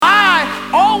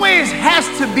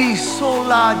has to be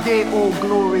sola deo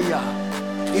gloria.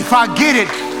 If I get it,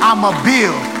 I'ma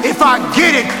build. If I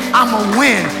get it, I'ma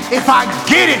win. If I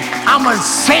get it, I'ma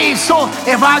save souls.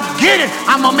 If I get it,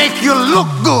 I'ma make you look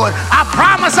good. I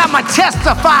promise I'ma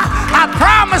testify. I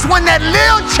promise when that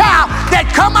little child that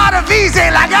come out of easy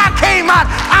like I came out,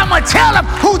 I'ma tell him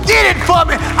who did it for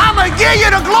me. I'ma give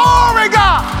you the glory,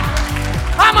 God.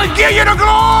 I'ma give you the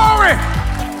glory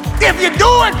if you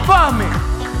do it for me.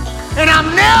 And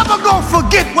I'm never gonna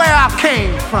forget where I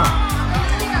came from.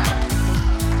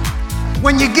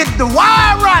 When you get the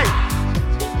why right,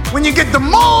 when you get the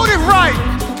motive right,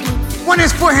 when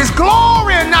it's for his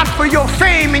glory and not for your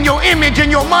fame and your image and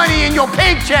your money and your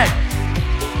paycheck,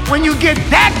 when you get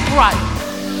that right,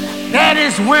 that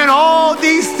is when all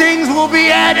these things will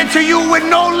be added to you with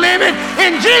no limit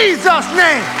in Jesus'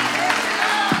 name.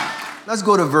 Let's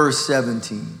go to verse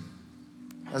 17.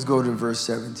 Let's go to verse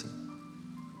 17.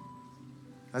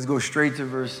 Let's go straight to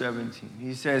verse 17.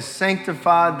 He says,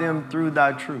 sanctify them through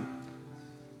thy truth.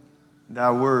 Thy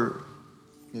word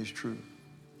is true.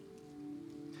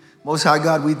 Most High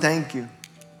God, we thank you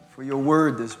for your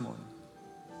word this morning.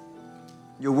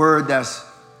 Your word that's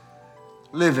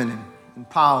living and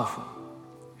powerful,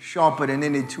 sharper than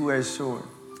any two-edged sword.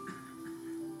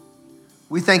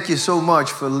 We thank you so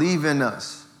much for leaving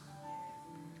us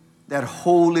that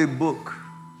holy book,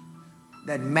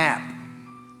 that map.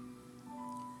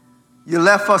 You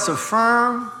left us a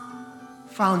firm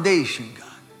foundation, God.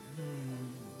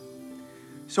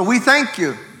 So we thank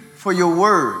you for your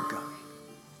word, God.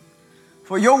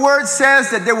 For your word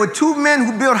says that there were two men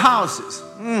who built houses.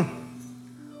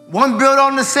 One built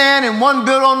on the sand and one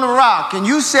built on the rock. And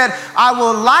you said, I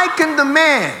will liken the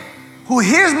man who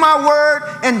hears my word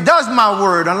and does my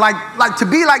word. And like to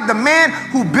be like the man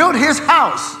who built his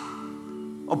house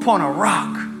upon a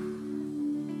rock.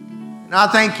 And I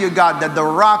thank you, God, that the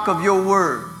rock of your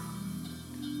word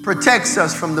protects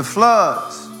us from the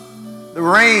floods, the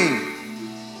rain,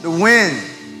 the wind.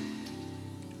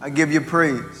 I give you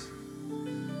praise.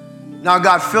 Now,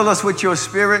 God, fill us with your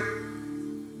spirit.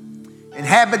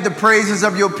 Inhabit the praises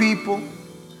of your people.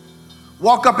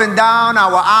 Walk up and down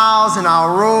our aisles and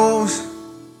our rows.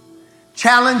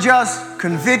 Challenge us,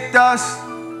 convict us.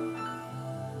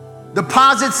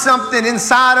 Deposit something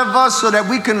inside of us so that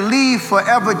we can leave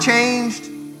forever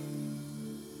changed.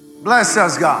 Bless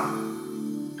us, God,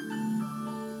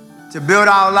 to build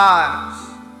our lives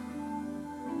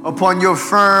upon your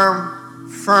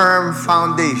firm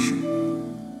foundation.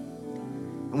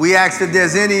 And we ask that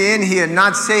there's any in here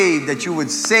not saved, that you would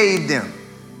save them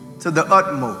to the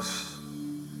utmost.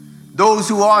 Those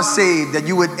who are saved, that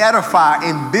you would edify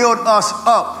and build us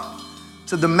up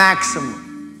to the maximum.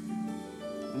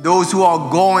 Those who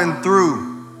are going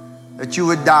through, that you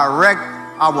would direct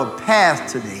our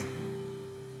path today.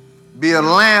 Be a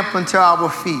lamp unto our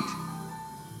feet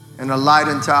and a light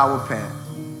unto our path.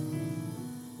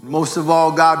 Most of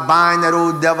all, God, bind that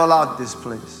old devil out this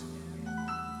place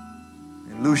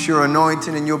and loose your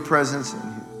anointing and your presence in here.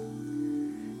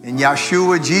 In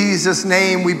Yeshua, Jesus'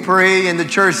 name we pray, and the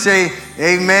church say,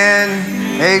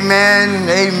 amen, amen,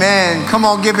 amen. Come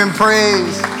on, give him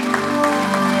praise.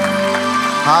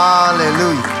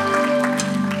 Hallelujah.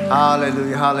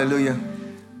 Hallelujah, hallelujah.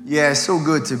 Yeah, it's so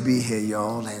good to be here,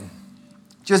 y'all. And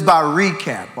just by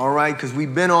recap, all right, because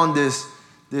we've been on this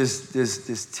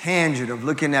tangent of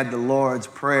looking at the Lord's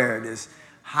Prayer, this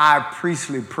high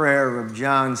priestly prayer of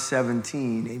John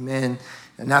 17, amen.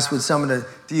 And that's what some of the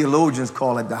theologians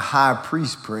call it, the high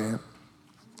priest prayer.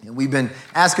 And we've been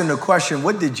asking the question,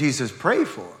 what did Jesus pray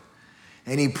for?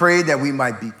 And he prayed that we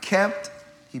might be kept.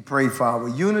 He prayed for our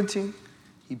unity.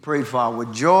 He prayed for our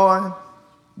joy.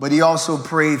 But he also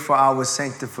prayed for our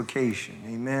sanctification,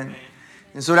 amen.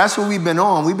 And so that's what we've been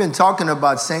on. We've been talking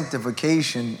about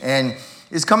sanctification, and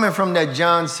it's coming from that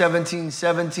John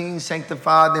 17:17,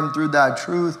 sanctify them through thy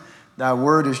truth. Thy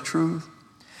word is truth.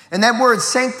 And that word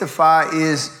sanctify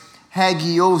is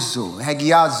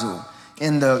hagiazo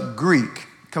in the Greek.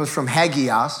 It comes from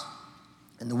hagios,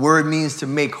 and the word means to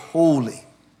make holy,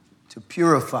 to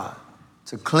purify,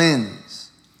 to cleanse.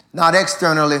 Not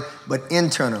externally, but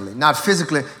internally. Not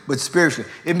physically, but spiritually.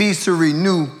 It means to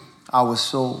renew our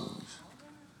souls.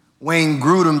 Wayne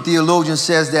Grudem, theologian,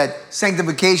 says that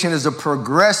sanctification is a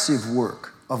progressive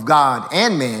work of God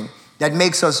and man that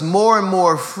makes us more and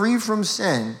more free from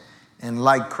sin and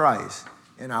like Christ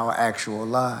in our actual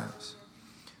lives.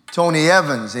 Tony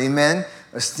Evans, amen,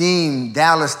 esteemed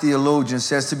Dallas theologian,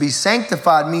 says to be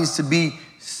sanctified means to be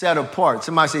set apart.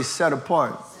 Somebody say set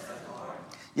apart.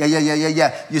 Yeah.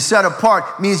 You're set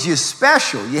apart means you're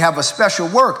special. You have a special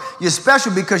work. You're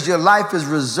special because your life is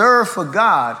reserved for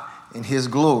God in his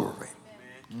glory.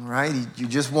 All right? You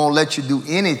just won't let you do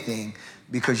anything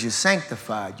because you're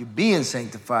sanctified. You're being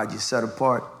sanctified. You're set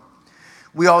apart.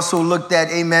 We also looked at,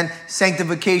 amen,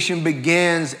 sanctification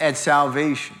begins at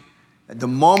salvation. At the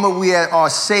moment we are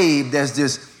saved, there's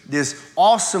this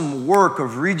awesome work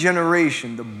of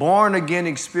regeneration, the born-again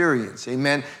experience,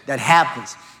 amen, that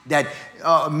happens, that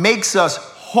makes us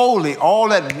holy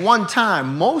all at one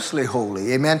time, mostly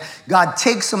holy, amen. God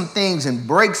takes some things and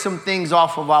breaks some things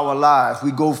off of our lives.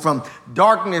 We go from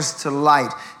darkness to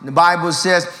light. And the Bible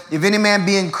says, if any man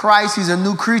be in Christ, he's a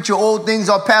new creature. Old things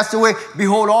are passed away.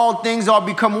 Behold, all things are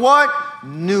become what?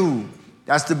 New.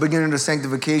 That's the beginning of the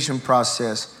sanctification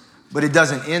process. But it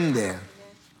doesn't end there,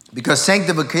 because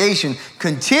sanctification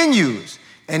continues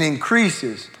and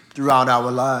increases throughout our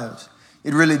lives.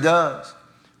 It really does.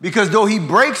 Because though he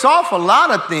breaks off a lot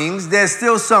of things, there's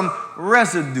still some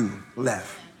residue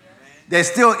left.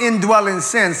 There's still indwelling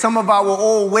sin, some of our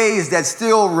old ways that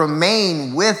still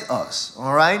remain with us,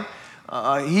 all right?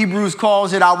 Hebrews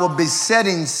calls it our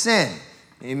besetting sin,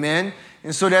 amen?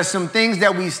 And so there's some things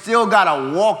that we still got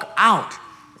to walk out,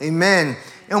 amen?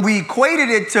 And we equated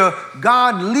it to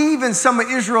God leaving some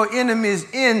of Israel's enemies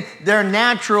in their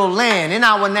natural land, in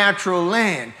our natural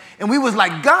land. And we was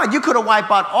like, God, you could have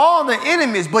wiped out all the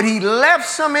enemies, but he left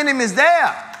some enemies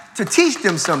there to teach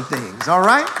them some things, all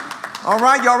right? All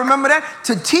right, y'all remember that?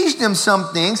 To teach them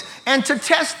some things and to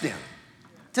test them,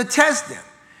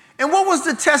 And what was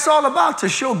the test all about? To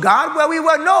show God where we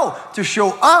were? No, to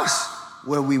show us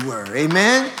where we were,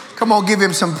 amen? Come on, give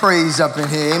him some praise up in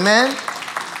here, amen?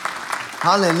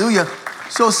 Hallelujah.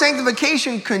 So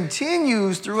sanctification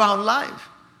continues throughout life.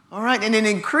 All right, and it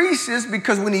increases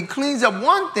because when he cleans up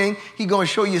one thing, he's going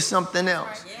to show you something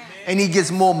else. And he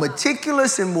gets more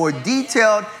meticulous and more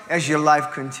detailed as your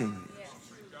life continues.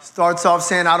 Starts off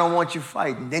saying, I don't want you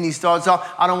fighting. Then he starts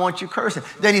off, I don't want you cursing.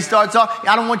 Then he starts off,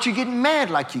 I don't want you getting mad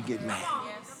like you get mad.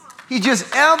 He's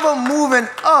just ever moving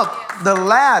up the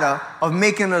ladder of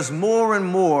making us more and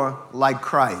more like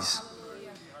Christ.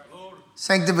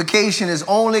 Sanctification is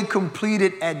only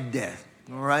completed at death,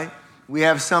 all right? We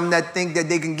have some that think that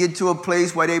they can get to a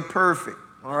place where they're perfect,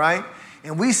 all right?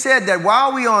 And we said that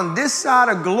while we're on this side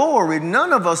of glory,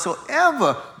 none of us will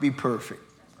ever be perfect,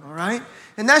 all right?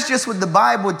 And that's just what the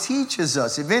Bible teaches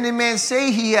us. If any man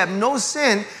say he have no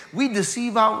sin, we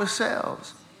deceive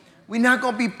ourselves. We're not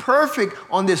going to be perfect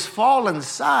on this fallen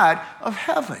side of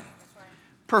heaven.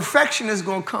 Perfection is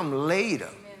going to come later.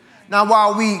 Now,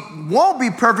 while we won't be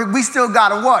perfect, we still got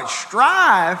to what?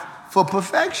 Strive for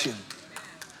perfection.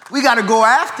 We got to go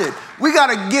after it. We got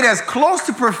to get as close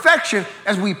to perfection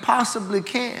as we possibly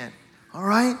can, all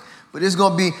right? But it's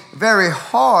going to be very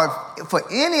hard for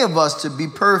any of us to be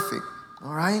perfect,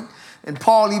 all right? And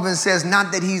Paul even says,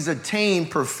 not that he's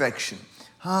attained perfection,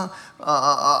 but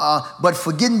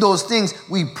forgetting those things,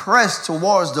 we press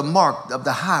towards the mark of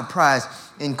the high prize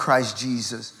in Christ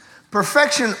Jesus.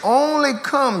 Perfection only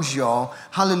comes, y'all,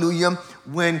 hallelujah,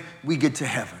 when we get to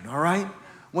heaven, all right?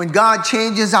 When God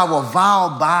changes our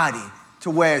vile body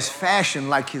to where it's fashioned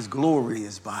like his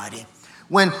glorious body.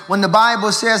 When the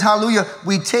Bible says, hallelujah,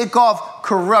 we take off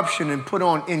corruption and put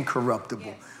on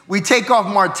incorruptible. We take off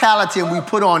mortality and we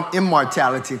put on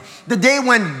immortality. The day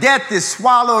when death is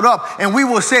swallowed up and we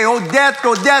will say, oh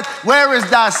death, where is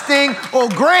thy sting? Oh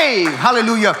grave,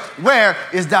 hallelujah, where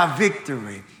is thy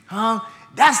victory?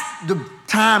 That's the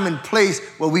time and place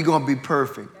where we're going to be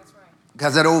perfect.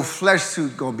 Because that old flesh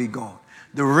suit going to be gone.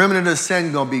 The remnant of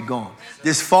sin going to be gone.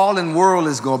 This fallen world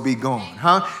is going to be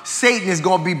gone. Satan is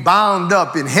going to be bound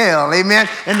up in hell, amen,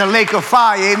 in the lake of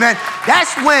fire, amen.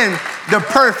 That's when the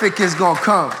perfect is going to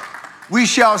come. We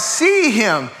shall see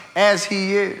him as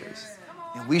he is,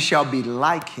 and we shall be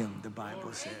like him, the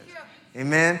Bible says.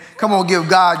 Amen. Come on, give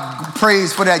God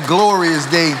praise for that glorious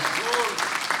day.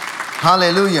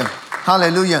 Hallelujah.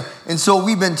 Hallelujah. And so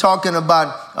we've been talking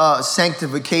about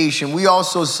sanctification. We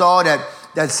also saw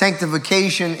that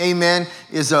sanctification, amen,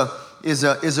 is a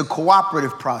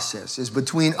cooperative process. It's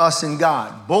between us and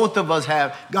God. Both of us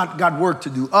have got work to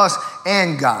do, us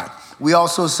and God. We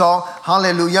also saw,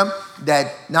 hallelujah,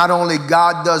 that not only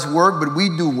God does work, but we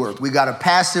do work. We got a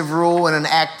passive role and an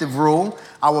active role.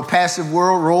 Our passive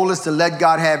role is to let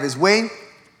God have his way.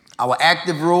 Our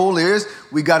active role is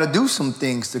we got to do some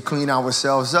things to clean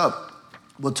ourselves up.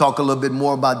 We'll talk a little bit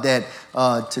more about that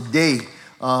today.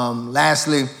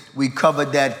 Lastly, we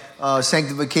covered that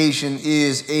sanctification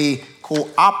is a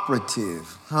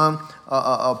cooperative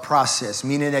a process,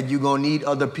 meaning that you're going to need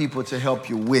other people to help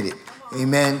you with it.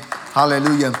 Amen.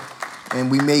 Hallelujah. And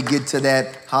we may get to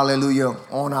that, hallelujah,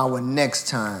 on our next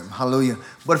time. Hallelujah.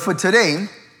 But for today,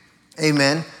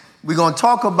 amen, we're going to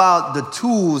talk about the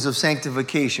tools of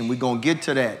sanctification. We're going to get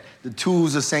to that, the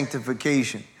tools of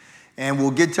sanctification. And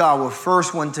we'll get to our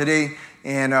first one today.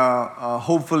 And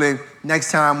hopefully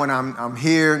next time when I'm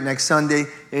here, next Sunday,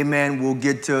 amen, we'll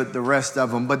get to the rest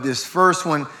of them. But this first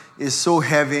one is so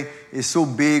heavy. It's so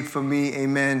big for me,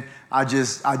 amen. I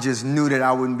just knew that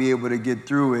I wouldn't be able to get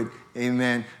through it,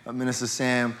 amen. Minister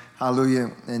Sam,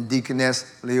 hallelujah, and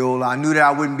Deaconess Leola. I knew that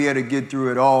I wouldn't be able to get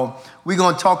through it all. We're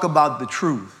going to talk about the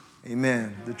truth,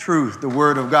 amen. The truth, the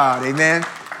word of God, amen.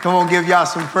 Come on, give y'all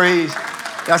some praise.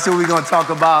 That's what we're going to talk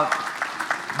about,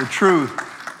 the truth,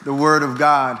 the word of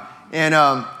God. And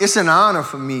it's an honor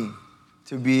for me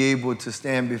to be able to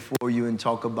stand before you and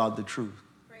talk about the truth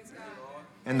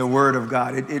and the word of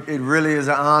God. It really is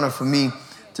an honor for me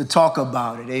to talk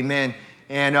about it, amen.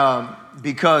 And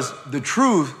because the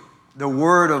truth, the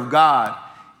word of God,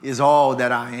 is all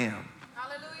that I am.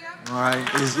 Hallelujah. All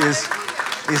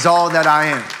right, is all that I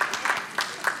am.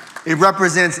 It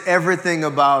represents everything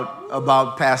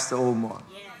about Pastor Omar.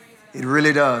 It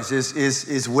really does.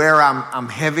 It's where I'm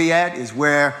heavy at. It's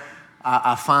where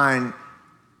I find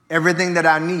everything that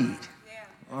I need.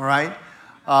 All right.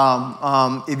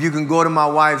 If you can go to my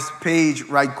wife's page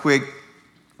right quick,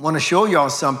 I want to show y'all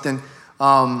something.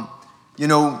 You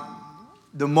know,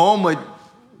 the moment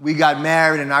we got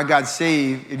married and I got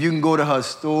saved, if you can go to her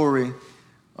story,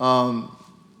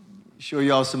 show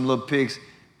y'all some little pics.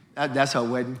 That's her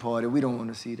wedding party. We don't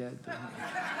want to see that, though.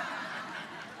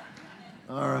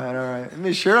 All right.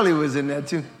 Miss Shirley was in there,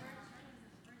 too.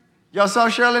 Y'all saw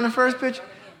Shirley in the first picture?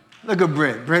 Look at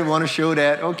Brent. Brent want to show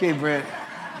that. Okay, Brent.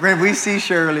 Brent, we see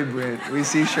Shirley, Brent. We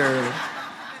see Shirley.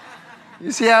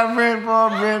 You see how Brent, boy,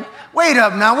 Brent? Wait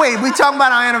up now, wait. We talking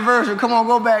about our anniversary. Come on,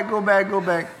 go back.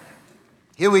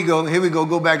 Here we go.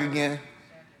 Go back again.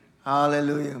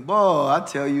 Hallelujah. Boy, I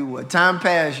tell you what. Time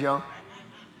passed, y'all.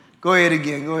 Go ahead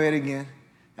again.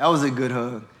 That was a good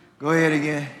hug. Go ahead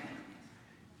again.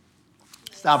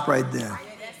 Stop right there.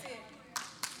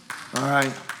 All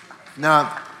right.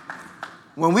 Now,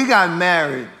 when we got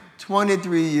married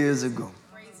 23 years ago,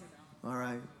 all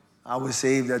right, I was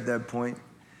saved at that point.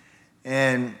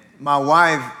 And my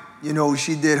wife, you know,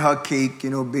 she did her cake, you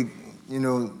know, big, you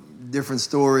know, different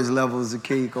stories, levels of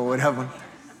cake or whatever.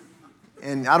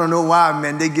 And I don't know why,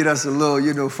 man, they get us a little,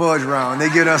 you know, fudge round. They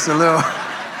get us a little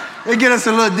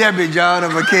Debbie John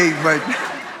of a cake, but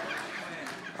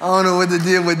I don't know what the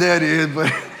deal with that is,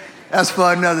 but that's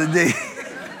for another day.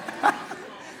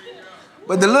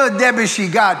 But the little Debbie she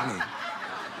got me,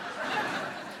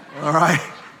 all right,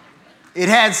 it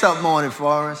had something on it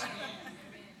for us.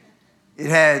 It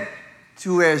had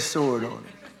two-edged sword on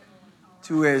it.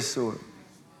 Two-edged sword.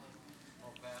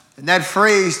 And that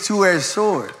phrase, two-edged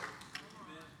sword,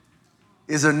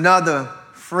 is another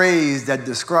phrase that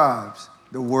describes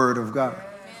the word of God.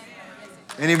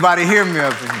 Anybody hear me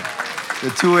up in here? The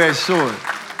two-edged sword.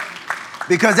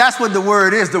 Because that's what the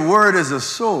word is. The word is a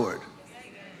sword.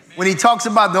 When he talks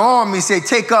about the arm, he says,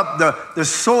 take up the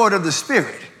sword of the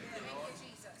Spirit,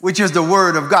 which is the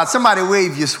word of God. Somebody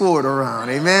wave your sword around.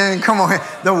 Amen. Come on.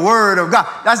 The word of God.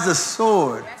 That's the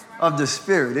sword of the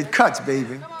Spirit. It cuts,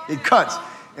 baby. It cuts.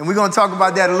 And we're going to talk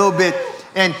about that a little bit.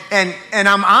 And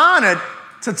I'm honored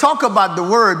to talk about the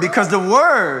word because the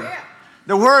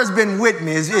word's been with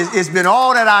me. It's been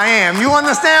all that I am. You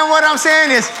understand what I'm saying?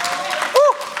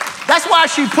 That's why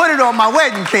she put it on my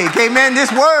wedding cake. Amen.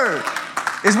 This word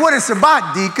is what it's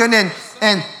about, deacon.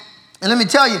 And let me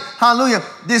tell you, hallelujah,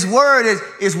 this word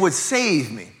is what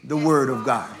saved me, the word of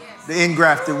God, the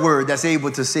engrafted word that's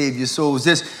able to save your souls.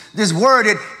 This word,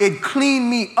 it cleaned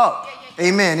me up.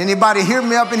 Amen. Anybody hear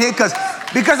me up in here? Because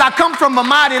I come from a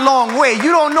mighty long way.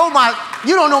 You don't know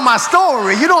my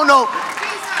story. You don't know.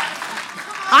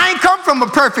 I ain't come from a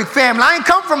perfect family. I ain't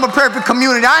come from a perfect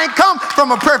community. I ain't come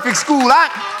from a perfect school.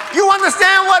 You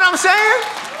understand what I'm saying?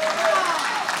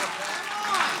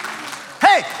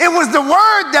 Hey, it was the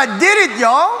word that did it,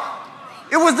 y'all.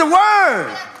 It was the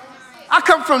word. I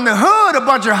come from the hood, a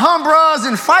bunch of humbras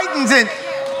and fightings, and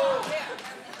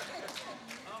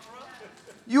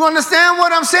you understand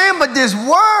what I'm saying? But this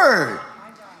word,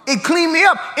 it cleaned me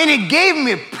up and it gave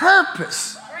me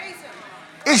purpose.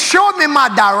 It showed me my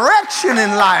direction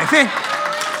in life.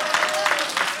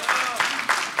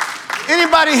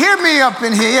 Anybody hear me up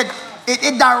in here?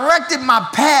 It directed my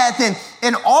path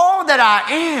in all that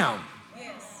I am.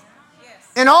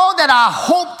 And all that I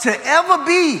hope to ever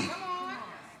be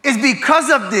is because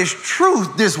of this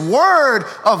truth, this word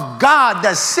of God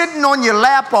that's sitting on your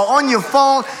lap or on your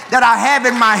phone that I have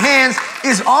in my hands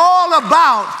is all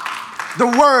about the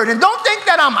word. And don't think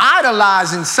that I'm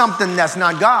idolizing something that's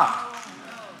not God.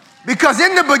 Because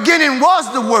in the beginning was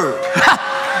the word.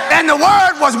 And the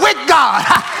Word was with God.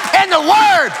 And the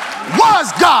Word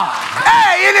was God.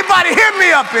 Hey, anybody hear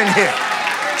me up in here?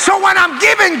 So when I'm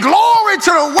giving glory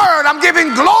to the Word, I'm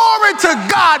giving glory to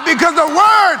God because the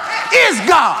Word is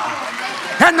God.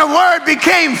 And the Word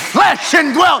became flesh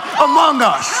and dwelt among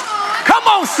us. Come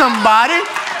on, somebody.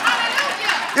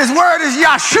 This Word is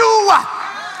Yeshua.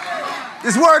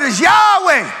 This Word is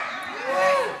Yahweh.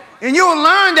 And you'll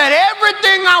learn that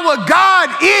everything our God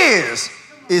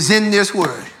is in this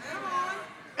Word.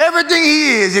 Everything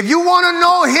He is. If you want to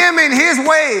know Him in His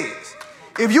ways,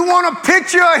 if you want a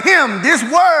picture of Him, this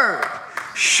Word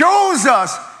shows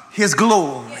us His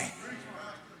glory.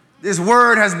 This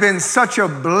Word has been such a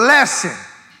blessing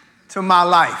to my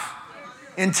life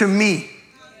and to me.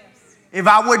 If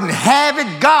I wouldn't have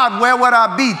it, God, where would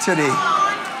I be today?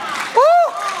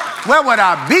 Woo! Where would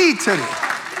I be today?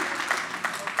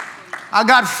 I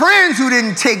got friends who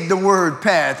didn't take the Word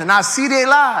path, and I see their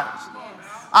lives.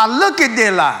 I look at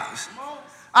their lives.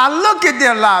 I look at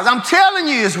their lives. I'm telling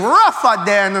you, it's rough out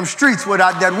there in them streets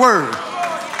without that Word.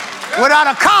 Without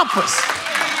a compass.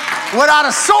 Without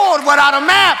a sword. Without a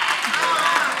map.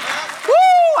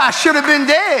 Woo! I should have been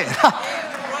dead.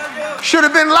 Should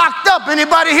have been locked up.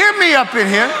 Anybody hear me up in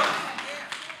here?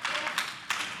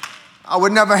 I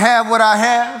would never have what I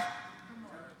have.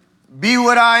 Be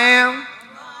what I am.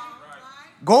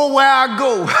 Go where I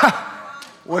go.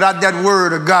 Without that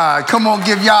Word of God. Come on,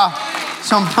 give y'all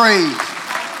some praise.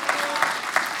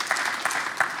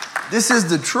 This is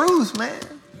the truth, man.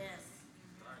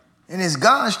 And it's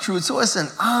God's truth. So it's an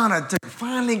honor to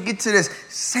finally get to this.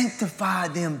 Sanctify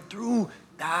them through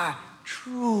thy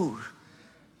truth.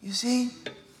 You see?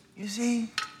 You see?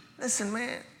 Listen,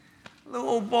 man. Little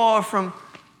old boy from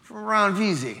around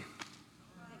VZ.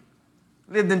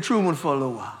 Lived in Truman for a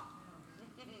little while.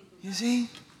 You see?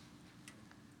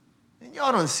 And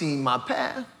y'all done seen my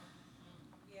path.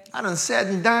 I done sat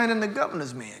and dined in the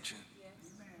governor's mansion.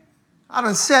 I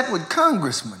done sat with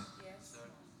congressmen.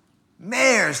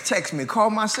 Mayors text me, call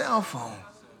my cell phone.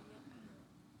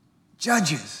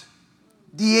 Judges,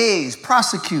 DAs,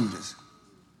 prosecutors,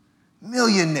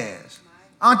 millionaires,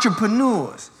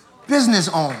 entrepreneurs, business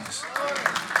owners.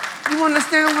 You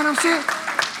understand what I'm saying?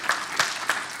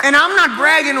 And I'm not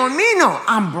bragging on me, no.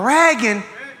 I'm bragging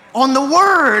on the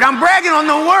Word. I'm bragging on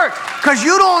the Word. Because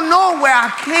you don't know where I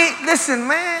can't. Listen,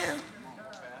 man.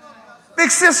 Big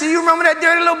sister, you remember that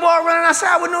dirty little boy running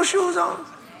outside with no shoes on?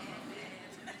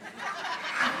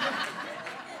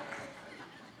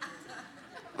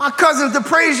 My cousins, the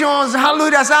praise Johns,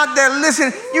 hallelujah, that's out there,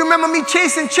 listen. You remember me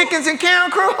chasing chickens in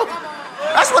Karen Crew?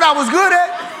 That's what I was good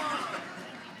at.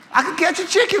 I could catch a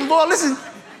chicken, boy, listen.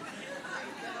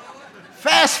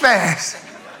 Fast.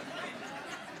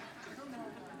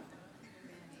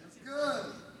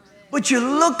 But you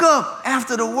look up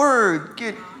after the Word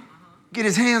get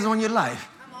His hands on your life.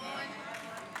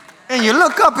 And you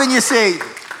look up and you say,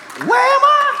 where am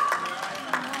I?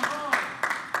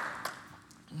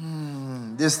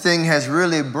 This thing has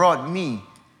really brought me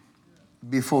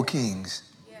before kings.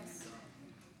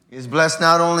 It's blessed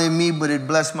not only me, but it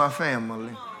blessed my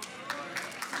family.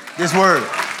 This Word.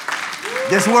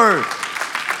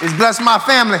 It's blessed my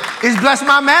family. It's blessed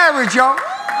my marriage, y'all.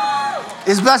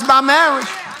 It's blessed my marriage.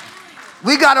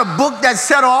 We got a book that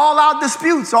settles all our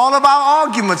disputes, all of our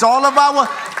arguments, all of our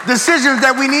decisions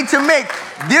that we need to make.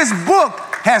 This book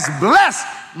has blessed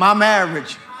my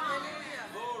marriage.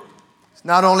 It's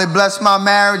not only blessed my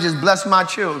marriage, it's blessed my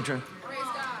children.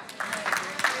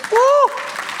 Woo!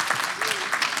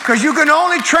 Because you can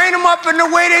only train them up in the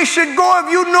way they should go if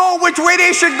you know which way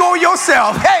they should go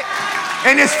yourself. Hey!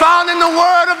 And it's found in the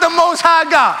Word of the Most High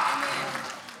God.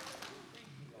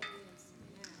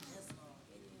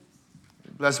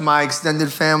 Bless my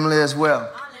extended family as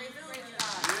well.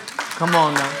 Come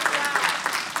on now.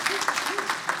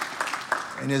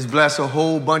 And it's blessed a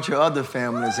whole bunch of other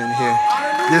families in here.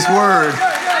 This word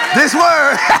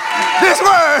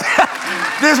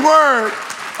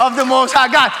of the Most High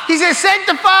God. He said,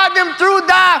 sanctify them through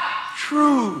thy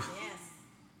truth.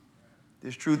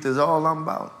 This truth is all I'm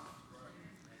about.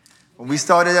 When we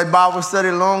started that Bible study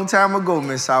a long time ago,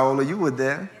 Miss Saola, you were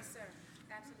there. Yes, sir.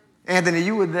 Absolutely. Anthony,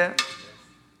 you were there.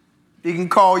 Deacon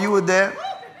Carl, you were there.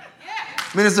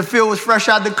 Minister Phil was fresh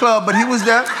out the club, but he was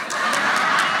there.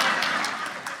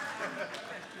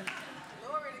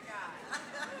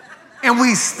 And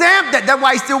we stamped that. That's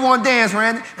why he still won't dance,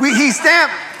 Randy. He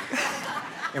stamped.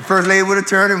 And First Lady would have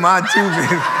turned in mine too,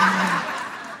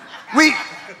 baby.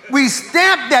 We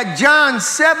stamped that John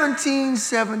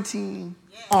 17:17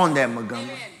 on that,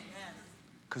 Montgomery.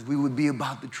 Because we would be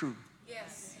about the truth.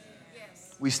 Yes.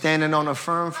 We standing on a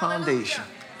firm foundation.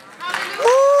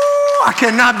 Hallelujah. I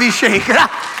cannot be shaken.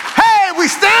 Hey, we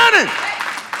standing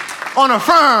on a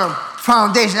firm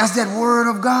foundation. That's that word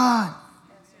of God.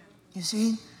 You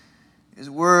see? His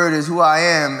word is who I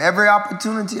am. Every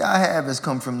opportunity I have has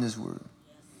come from this word.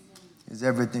 It's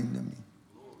everything to me.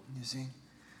 You see?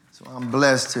 So I'm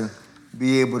blessed to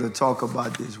be able to talk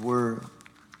about this word.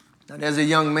 Now, there's a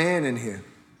young man in here,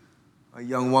 a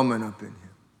young woman up in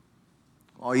here,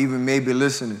 or even maybe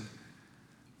listening,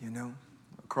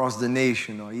 across the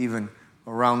nation or even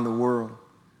around the world.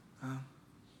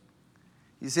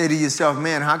 You say to yourself,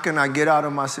 man, how can I get out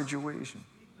of my situation?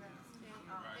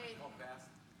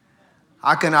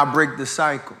 How can I break the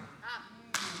cycle?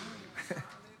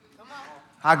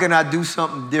 How can I do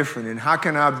something different? And how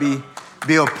can I be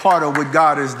a part of what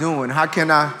God is doing? How can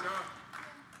I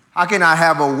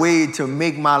have a way to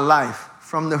make my life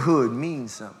from the hood mean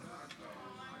something?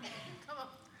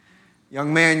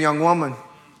 Young man, young woman,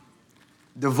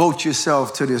 devote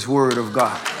yourself to this word of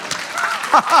God.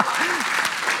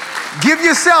 Give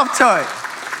yourself to it.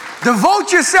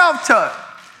 Devote yourself to it.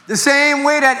 The same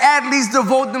way that athletes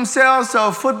devote themselves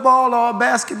to football or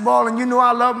basketball, and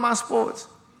I love my sports.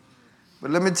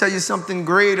 But let me tell you something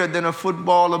greater than a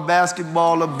football, or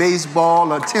basketball, or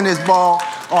baseball, or tennis ball,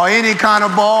 or any kind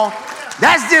of ball.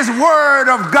 That's this word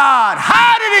of God.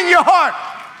 Hide it in your heart.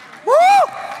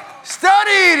 Woo!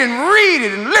 Study it and read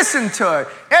it and listen to it.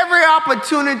 Every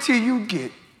opportunity you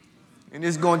get. And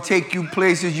it's going to take you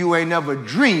places you ain't never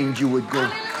dreamed you would go.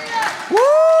 Woo!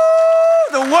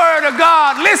 The word of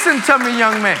God. Listen to me,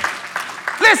 young man.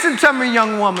 Listen to me,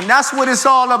 young woman. That's what it's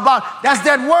all about. That's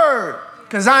that word.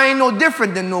 Because I ain't no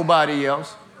different than nobody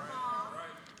else.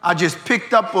 I just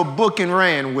picked up a book and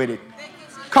ran with it.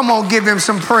 Come on, give him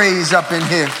some praise up in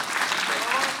here.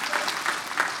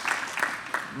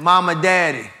 Mama,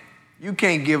 daddy, you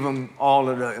can't give them all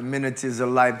of the amenities of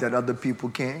life that other people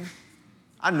can.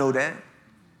 I know that.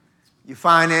 Your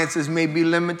finances may be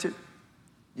limited.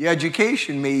 Your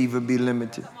education may even be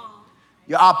limited.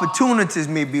 Your opportunities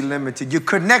may be limited. Your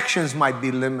connections might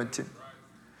be limited.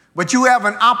 But you have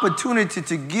an opportunity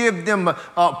to give them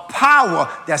a power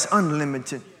that's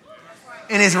unlimited.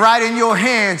 And it's right in your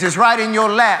hands. It's right in your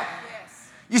lap.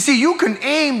 You see, you can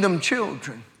aim them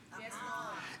children.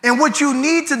 And what you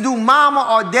need to do, mama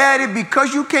or daddy,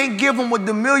 because you can't give them what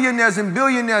the millionaires and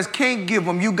billionaires can't give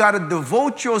them, you got to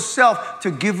devote yourself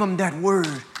to give them that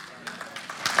word.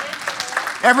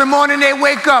 Every morning they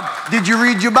wake up, did you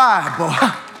read your Bible?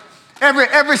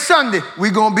 Every Sunday,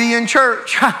 we're going to be in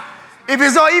church. If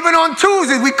it's even on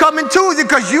Tuesdays, we come in Tuesday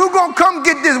because you're going to come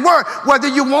get this word, whether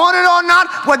you want it or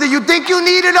not, whether you think you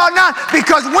need it or not,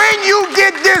 because when you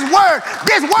get this word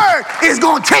is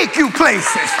going to take you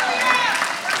places.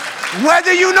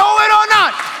 Whether you know it or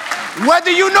not,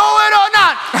 whether you know it or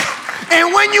not.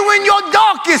 And when you in your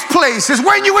darkest places,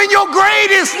 when you in your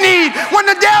greatest need, when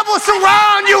the devil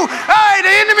surround you, hey,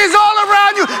 the enemy's all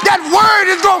around you, that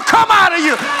word is going to come out of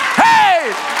you.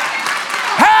 Hey,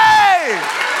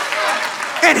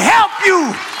 and help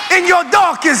you in your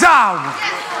darkest hour.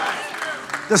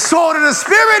 The sword of the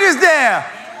Spirit is there.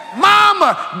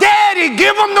 Mama, daddy,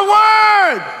 give them the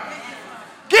word.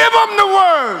 Give them the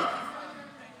word.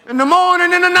 In the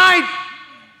morning, in the night,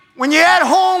 when you're at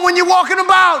home, when you're walking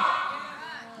about,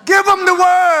 give them the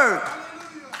word.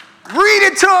 Read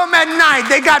it to them at night.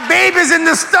 They got babies in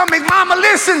the stomach. Mama,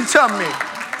 listen to me.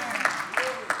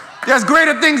 There's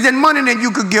greater things than money that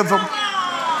you could give them.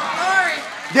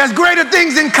 There's greater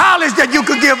things in college that you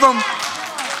could give them.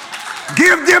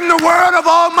 Give them the word of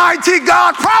Almighty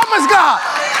God. Promise God.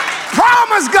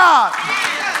 Promise God.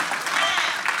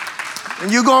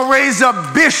 And you're going to raise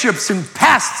up bishops and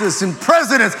pastors and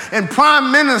presidents and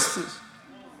prime ministers.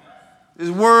 This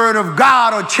word of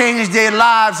God will change their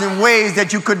lives in ways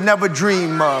that you could never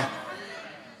dream of.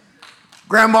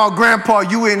 Grandma, grandpa,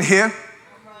 you in here.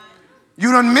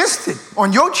 You done missed it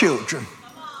on your children.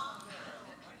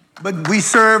 But we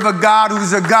serve a God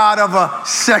who's a God of a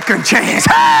second chance.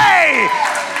 Hey!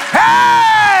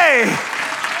 Hey!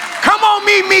 Come on,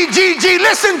 me, Gigi.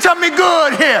 Listen to me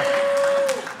good here.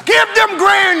 Give them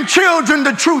grandchildren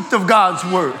the truth of God's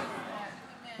word.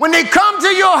 When they come to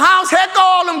your house, heck,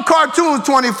 all them cartoons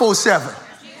 24/7.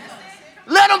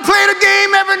 Let them play the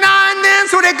game every now and then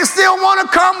so they can still want to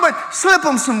come, but slip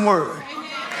them some word.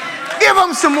 Give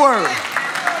them some word.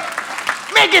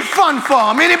 Make it fun for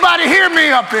them. Anybody hear me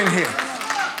up in here?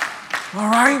 All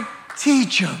right?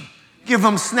 Teach them. Give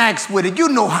them snacks with it. You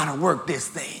know how to work this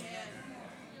thing.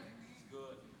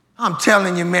 I'm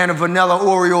telling you, man, a vanilla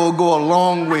Oreo will go a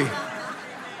long way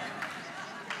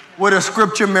with a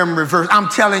scripture memory verse. I'm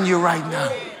telling you right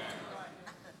now.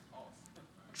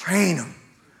 Train them.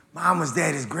 Mamas,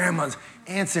 daddies, grandmothers,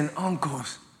 aunts and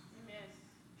uncles.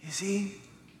 You see?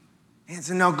 Aunts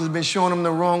and uncles have been showing them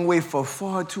the wrong way for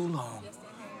far too long.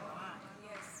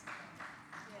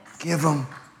 Give them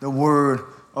the word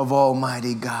of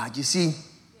Almighty God. You see,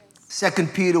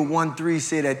 2 Peter 1:3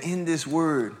 said that in this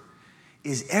word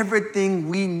is everything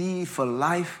we need for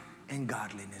life and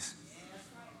godliness.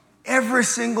 Every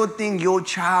single thing your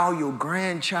child, your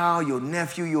grandchild, your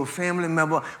nephew, your family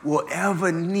member will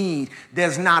ever need,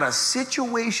 there's not a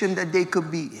situation that they could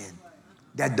be in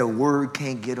that the word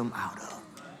can't get them out of.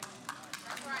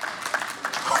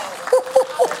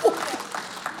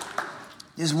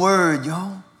 This word,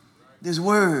 y'all. This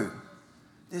word.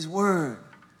 This word.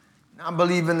 Now, I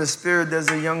believe in the spirit there's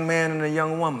a young man and a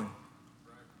young woman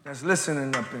that's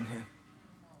listening up in here.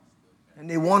 And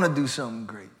they want to do something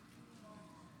great.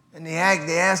 And they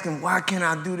ask him, why can't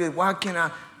I do this? Why can't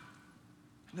I?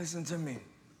 Listen to me.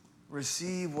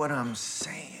 Receive what I'm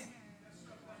saying.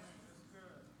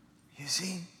 You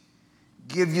see?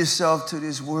 Give yourself to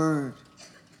this word.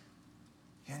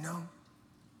 You know?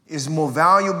 It's more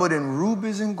valuable than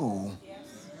rubies and gold.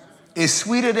 It's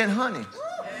sweeter than honey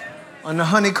on the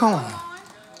honeycomb.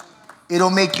 It'll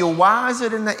make you wiser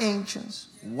than the ancients,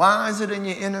 wiser than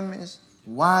your enemies,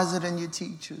 wiser than your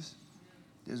teachers.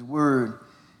 This word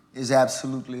is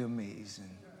absolutely amazing.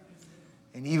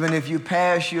 And even if you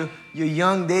pass your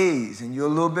young days and you're a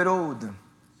little bit older,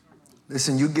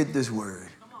 listen, you get this word.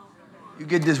 You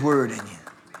get this word in you.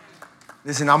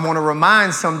 Listen, I want to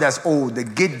remind some that's old to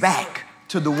get back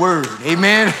to the word.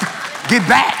 Amen? Get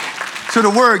back to the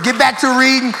word. Get back to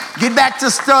reading. Get back to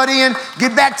studying.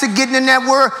 Get back to getting in that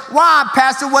word. Why,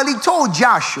 Pastor? Well, he told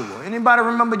Joshua. Anybody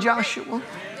remember Joshua?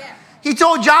 He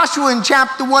told Joshua in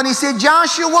chapter 1, he said,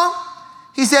 Joshua,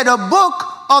 he said, a book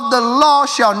of the law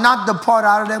shall not depart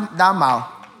out of thy mouth,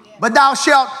 but thou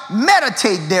shalt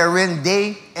meditate therein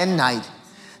day and night,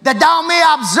 that thou may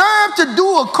observe to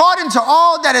do according to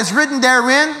all that is written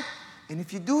therein. And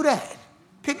if you do that,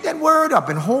 pick that word up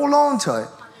and hold on to it.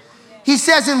 He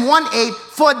says in 1:8,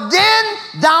 for then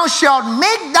thou shalt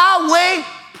make thy way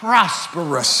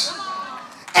prosperous,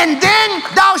 and then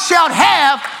thou shalt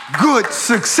have good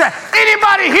success.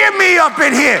 Anybody hear me up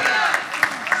in here?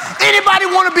 Anybody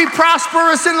want to be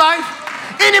prosperous in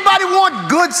life? Anybody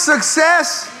want good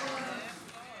success?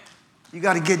 You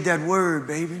got to get that word,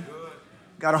 baby.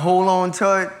 Got to hold on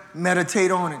to it, meditate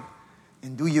on it,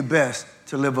 and do your best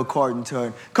to live according to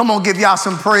it. Come on, give y'all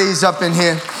some praise up in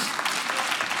here.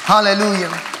 Hallelujah.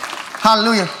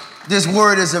 Hallelujah. This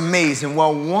word is amazing.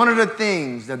 Well, one of the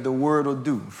things that the word will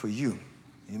do for you,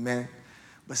 amen,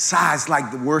 besides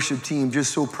like the worship team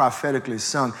just so prophetically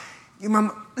sung, you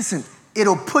remember, listen,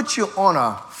 it'll put you on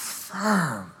a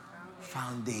firm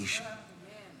foundation.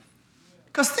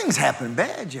 Because things happen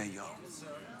bad, yeah, y'all.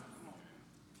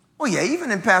 Oh, yeah, even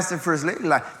in Pastor and First Lady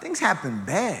life, things happen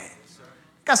bad.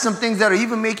 Got some things that'll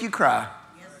even make you cry.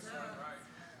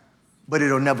 But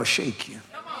it'll never shake you.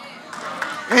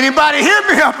 Anybody hear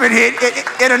me up in here?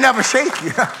 It'll never shake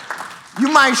you.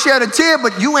 You might shed a tear,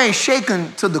 but you ain't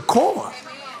shaken to the core.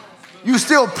 You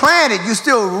still planted, you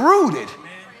still rooted.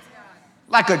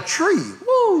 Like a tree,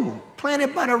 woo,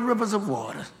 planted by the rivers of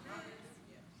water.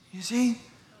 You see?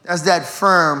 That's that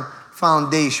firm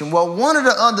foundation. Well, one of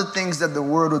the other things that the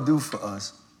word will do for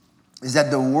us is that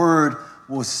the word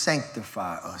will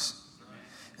sanctify us.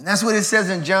 And that's what it says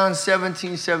in John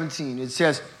 17:17. It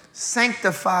says,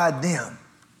 sanctify them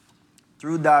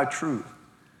through thy truth.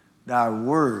 Thy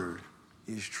word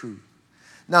is truth.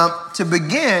 Now, to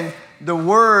begin, the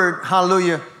word,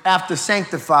 hallelujah, after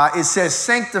sanctify, it says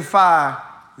sanctify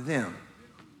them.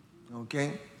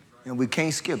 Okay? And we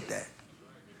can't skip that.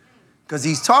 Because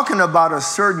he's talking about a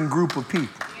certain group of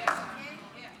people.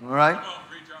 All right?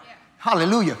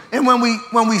 Hallelujah. And when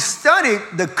we study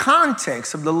the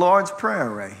context of the Lord's Prayer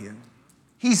right here,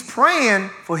 he's praying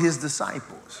for his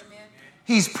disciples.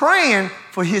 He's praying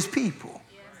for his people.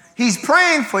 He's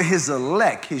praying for his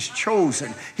elect, his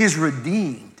chosen, his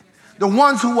redeemed, the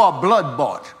ones who are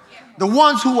blood-bought, the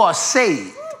ones who are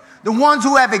saved, the ones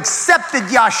who have accepted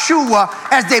Yeshua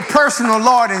as their personal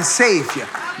Lord and Savior.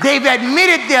 They've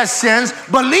admitted their sins,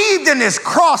 believed in his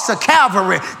cross of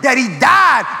Calvary, that he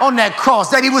died on that cross,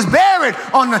 that he was buried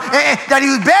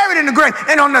in the grave.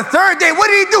 And on the third day, what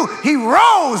did he do? He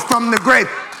rose from the grave.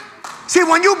 See,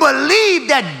 when you believe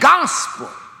that gospel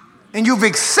and you've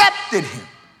accepted him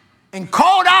and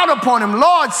called out upon him,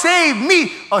 Lord, save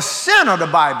me, a sinner, the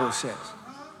Bible says.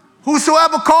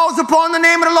 Whosoever calls upon the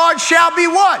name of the Lord shall be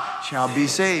what? Shall be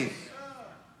saved.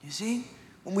 You see?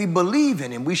 When we believe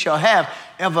in him, we shall have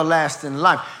everlasting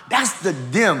life. That's the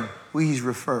them who he's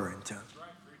referring to.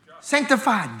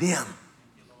 Sanctify them.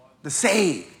 the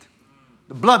saved,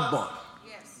 the blood-bought,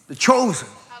 the chosen,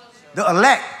 the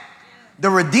elect, the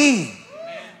redeemed.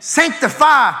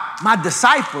 Sanctify my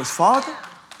disciples, Father.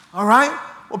 All right?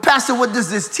 Well, Pastor, what does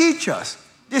this teach us?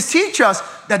 This teaches us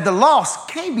that the lost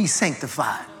can't be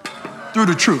sanctified through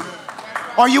the truth.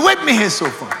 Are you with me here so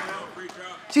far?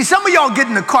 See, some of y'all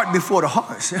getting the cart before the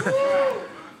horse.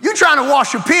 You trying to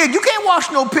wash a pig. You can't wash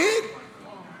no pig.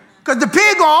 Because the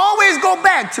pig gonna always go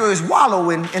back to his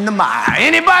wallowing in the mire.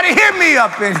 Anybody hear me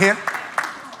up in here?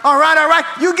 All right.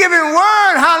 You giving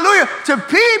word, hallelujah, to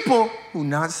people who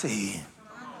not saved.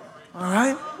 All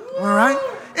right.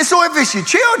 And so if it's your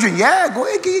children, yeah, go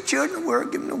ahead, give your children the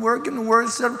word, give them the word,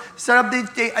 set up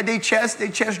their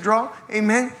chest draw,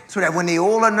 amen, so that when they're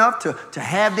old enough to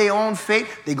have their own faith,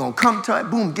 they're going to come to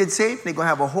it, boom, get saved, they're going to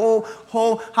have a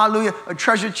whole, hallelujah, a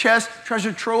treasure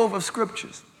trove of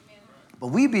scriptures. But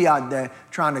we be out there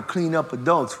trying to clean up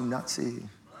adults who not saved,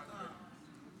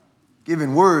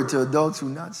 giving word to adults who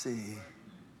not saved.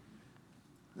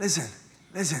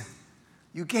 Listen,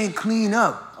 you can't clean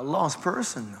up a lost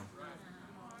person, though.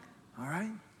 All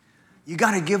right? You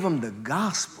got to give them the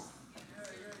gospel.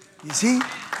 You see?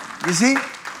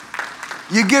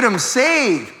 You get them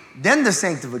saved, then the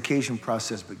sanctification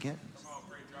process begins.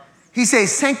 He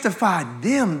says, sanctify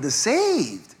them, the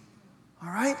saved. All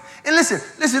right? And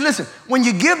listen. When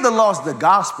you give the lost the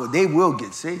gospel, they will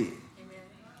get saved.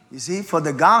 You see? For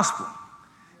the gospel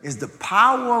is the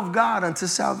power of God unto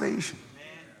salvation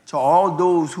to all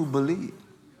those who believe.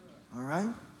 All right?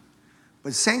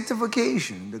 But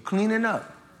sanctification, the cleaning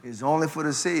up, is only for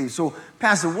the saved. So,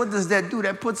 Pastor, what does that do?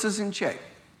 That puts us in check.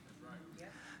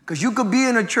 Because you could be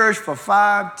in a church for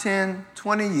 5, 10,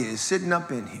 20 years, sitting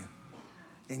up in here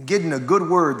and getting a good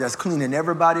word that's cleaning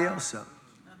everybody else up,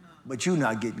 but you're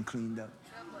not getting cleaned up.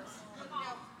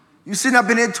 You sitting up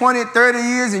in here 20, 30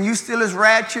 years and you still as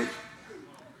ratchet,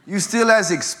 you still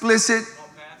as explicit,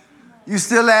 you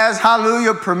still as,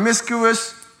 hallelujah,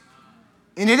 promiscuous,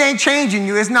 and it ain't changing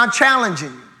you. It's not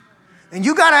challenging you. And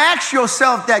you got to ask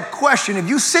yourself that question. If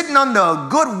you sitting under a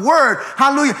good word,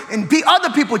 hallelujah, and other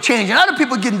people changing, other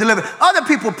people getting delivered, other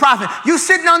people profiting, you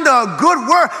sitting under a good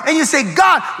word and you say,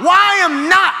 God, why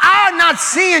am I not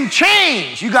seeing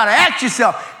change? You got to ask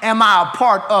yourself, am I a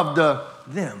part of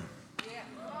them?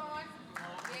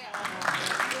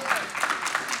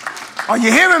 Are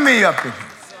you hearing me up in here?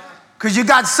 Because you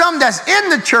got some that's in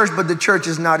the church, but the church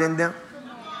is not in them.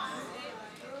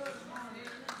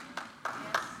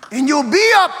 And you'll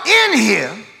be up in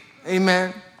here,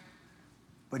 amen,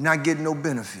 but not getting no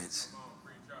benefits.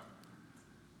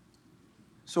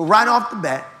 So right off the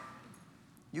bat,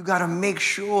 you got to make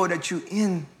sure that you're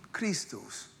in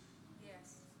Christos.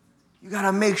 You got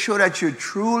to make sure that you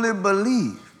truly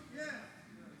believe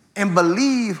and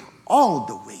believe all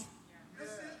the way.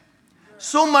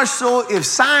 So much so, if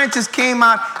scientists came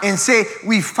out and say,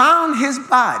 we found his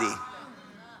body,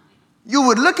 you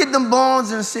would look at them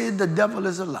bones and say, the devil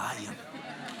is a liar.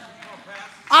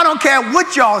 I don't care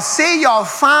what y'all say y'all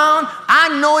found. I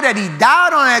know that he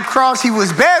died on that cross. He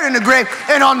was buried in the grave.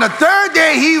 And on the third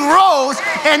day, he rose.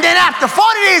 And then after 40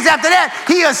 days after that,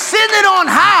 he ascended on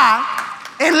high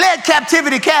and led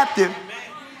captivity captive.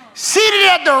 Seated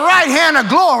at the right hand of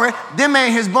glory, them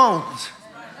ain't his bones.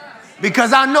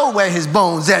 Because I know where his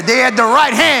bones are. They at the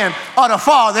right hand of the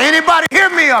Father. Anybody hear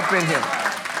me up in here?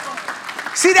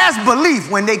 See, that's belief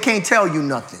when they can't tell you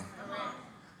nothing.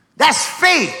 That's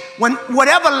faith when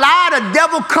whatever lie the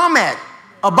devil come at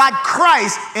about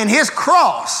Christ and his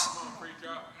cross.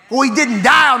 Well, he didn't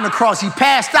die on the cross. He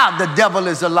passed out. The devil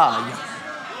is a liar.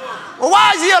 Well,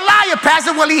 why is he a liar,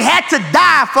 Pastor? Well, he had to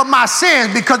die for my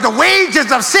sins because the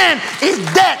wages of sin is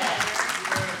death.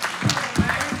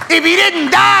 If he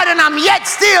didn't die, then I'm yet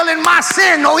still in my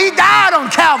sin. No, he died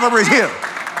on Calvary's hill.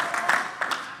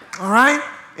 All right?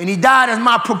 And he died as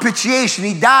my propitiation.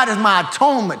 He died as my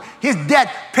atonement. His death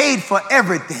paid for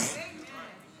everything.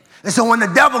 And so when the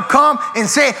devil come and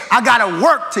say, I got to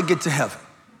work to get to heaven.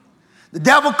 The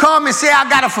devil come and say, I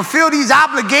got to fulfill these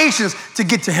obligations to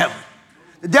get to heaven.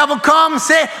 The devil come and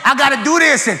say, I got to do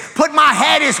this and put my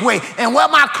hair this way and wear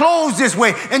my clothes this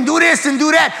way and do this and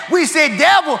do that. We say,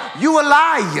 devil, you a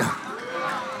liar.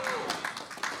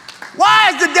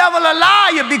 Why is the devil a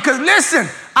liar? Because listen,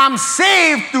 I'm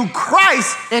saved through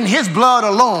Christ and his blood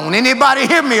alone. Anybody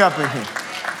hear me up in here?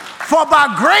 For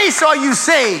by grace are you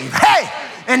saved. Hey,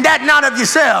 and that not of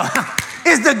yourself.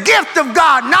 It's the gift of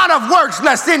God, not of works,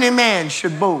 lest any man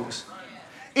should boast.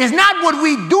 It's not what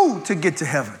we do to get to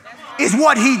heaven. It's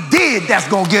what he did that's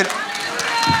going to get it.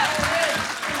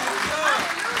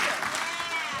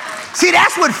 See,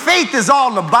 that's what faith is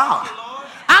all about.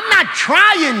 I'm not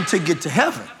trying to get to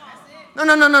heaven. No.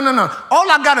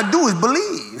 All I got to do is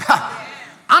believe.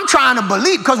 I'm trying to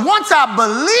believe, because once I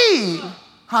believe,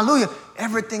 hallelujah,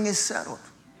 everything is settled.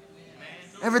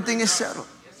 Everything is settled.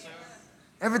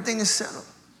 Everything is settled.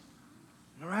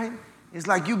 All right? It's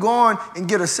like you go on and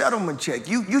get a settlement check.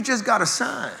 You just got to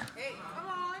sign. Hey, come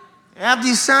on. After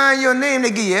you sign your name, they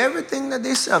give you everything that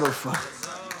they settled for.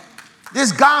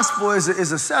 This gospel is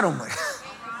a settlement.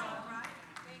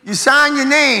 You sign your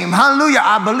name. Hallelujah.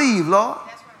 I believe, Lord.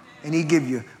 And he give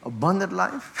you abundant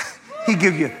life. He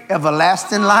give you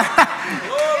everlasting life.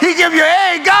 He give you,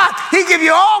 hey, God, he give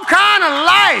you all kind of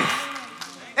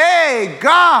life. Hey,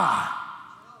 God.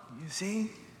 You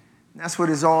see? That's what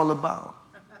it's all about.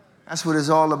 That's what it's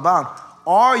all about.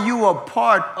 Are you a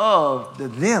part of the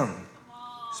them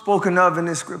spoken of in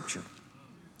this scripture?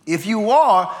 If you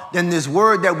are, then this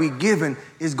word that we're given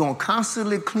is going to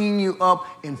constantly clean you up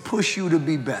and push you to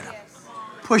be better.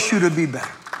 Push you to be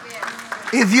better.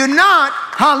 If you're not,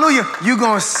 hallelujah, you're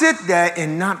going to sit there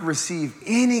and not receive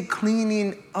any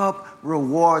cleaning up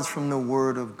rewards from the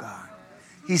word of God.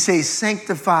 He says,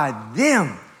 sanctify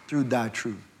them through thy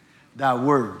truth. Thy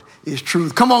word is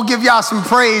truth. Come on, give y'all some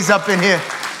praise up in here.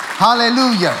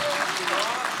 Hallelujah.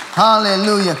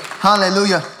 Hallelujah.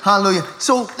 Hallelujah. Hallelujah.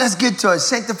 So let's get to it.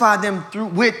 Sanctify them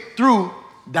through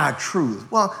thy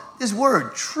truth. Well, this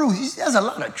word truth, there's a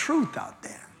lot of truth out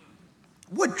there.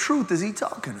 What truth is he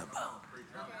talking about?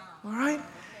 All right?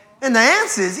 And the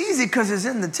answer is easy because it's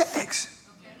in the text.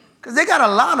 Because they got a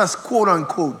lot of quote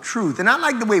unquote truth. And I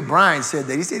like the way Brian said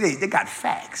that. He said they got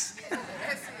facts.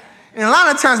 And a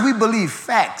lot of times we believe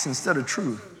facts instead of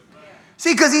truth.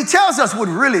 See, because he tells us what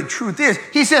really truth is.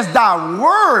 He says, thy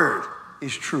word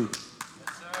is truth.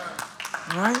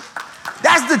 All right?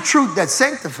 That's the truth that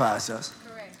sanctifies us.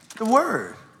 Correct. The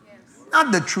word. Yes.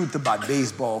 Not the truth about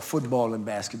baseball, football, and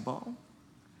basketball.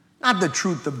 Not the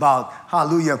truth about,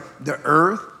 hallelujah, the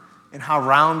earth and how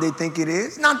round they think it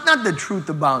is. Not the truth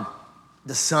about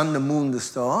the sun, the moon, the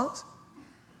stars.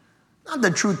 Not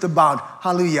the truth about,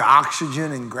 hallelujah,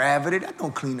 oxygen and gravity. That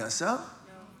don't clean us up.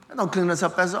 That don't clean us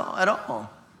up at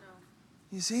all.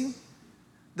 You see?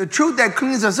 The truth that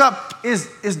cleans us up is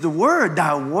the word.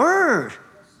 Thy word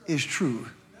is true.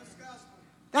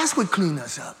 That's what cleans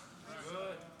us up.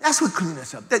 That's what cleans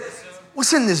us up.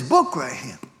 What's in this book right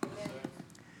here?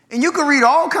 And you can read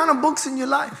all kind of books in your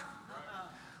life.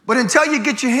 But until you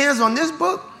get your hands on this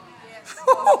book,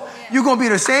 you're going to be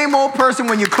the same old person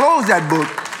when you close that book.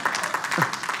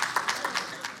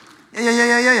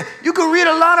 Yeah. You can read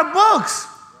a lot of books,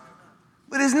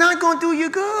 but it's not going to do you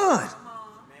good.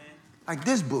 Like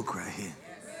this book right here.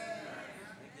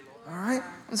 All right?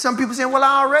 And some people say, well,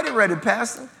 I already read it,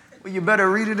 Pastor. Well, you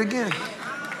better read it again.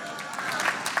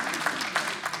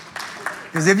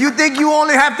 Because if you think you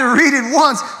only have to read it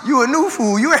once, you a new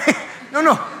fool. You ain't.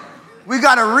 No. We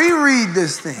got to reread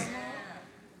this thing.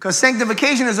 Because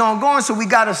sanctification is ongoing, so we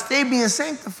got to stay being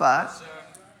sanctified.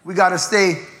 We got to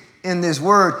stay in this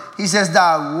word. He says,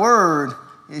 thy word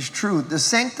is truth. The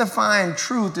sanctifying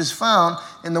truth is found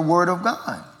in the word of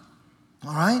God.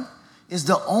 All right? It's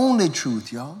the only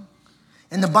truth, y'all.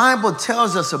 And the Bible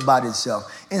tells us about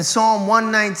itself. In Psalm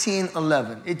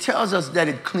 119:11, it tells us that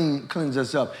it cleans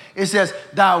us up. It says,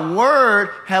 thy word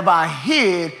have I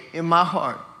hid in my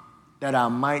heart, that I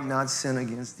might not sin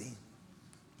against thee.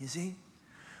 You see?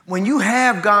 When you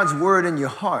have God's word in your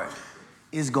heart,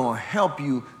 it's going to help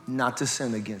you not to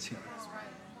sin against him.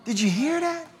 Did you hear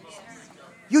that?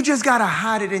 You just got to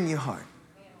hide it in your heart.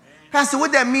 Pastor,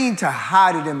 what that mean to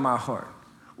hide it in my heart?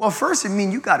 Well, first it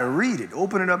means you got to read it.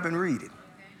 Open it up and read it.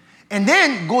 And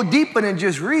then go deeper than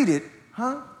just read it,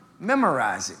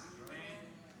 memorize it.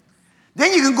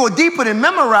 Then you can go deeper than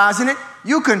memorizing it.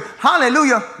 You can,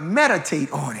 hallelujah, meditate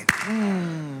on it.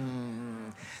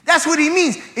 That's what he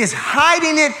means, is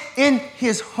hiding it in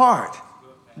his heart.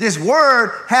 This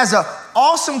word has an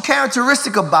awesome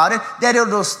characteristic about it, that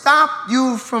it'll stop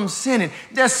you from sinning.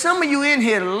 There's some of you in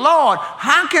here, Lord,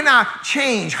 how can I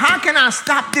change? How can I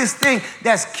stop this thing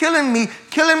that's killing me,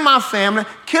 killing my family,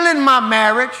 killing my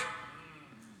marriage?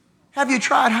 Have you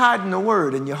tried hiding the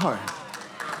word in your heart?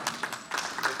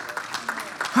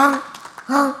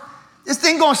 This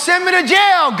thing gonna send me to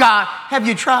jail, God. Have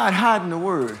you tried hiding the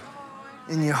word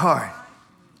in your heart?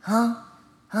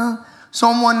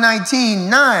 Psalm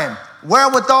 119:9.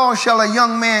 Wherewithal shall a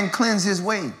young man cleanse his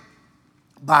way?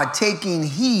 By taking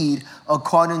heed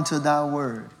according to thy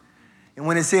word. And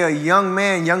when it say a young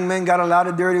men got a lot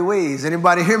of dirty ways.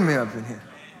 Anybody hear me up in here?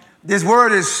 This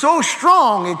word is so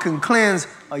strong it can cleanse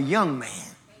a young man.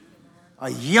 A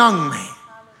young man.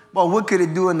 But what could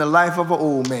it do in the life of an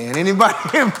old man? Anybody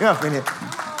hear me up in here?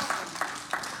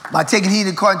 By taking heed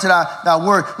according to thy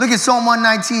word. Look at Psalm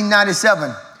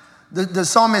 119:97. The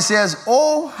psalmist says,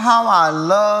 oh, how I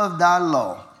love thy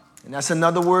law. And that's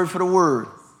another word for the word.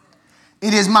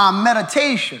 It is my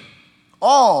meditation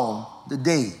all the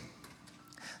day.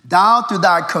 Thou through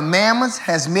thy commandments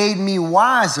has made me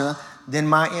wiser than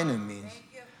my enemies.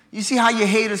 You see how your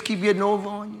haters keep getting over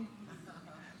on you?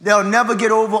 They'll never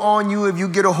get over on you if you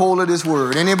get a hold of this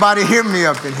word. Anybody hear me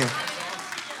up in here?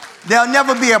 They'll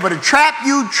never be able to trap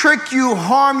you, trick you,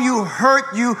 harm you,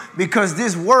 hurt you, because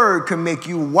this word can make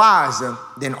you wiser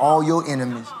than all your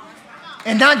enemies.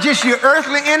 And not just your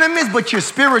earthly enemies, but your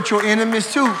spiritual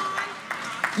enemies too.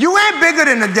 You ain't bigger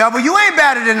than the devil. You ain't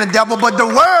badder than the devil, but the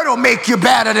word will make you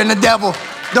badder than the devil.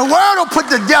 The word will put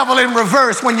the devil in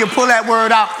reverse when you pull that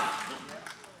word out.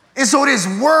 And so this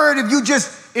word, if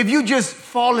you just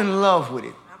fall in love with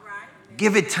it,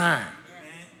 give it time.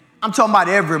 I'm talking about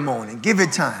every morning. Give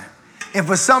it time. And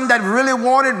for some that really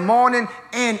want it, morning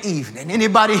and evening.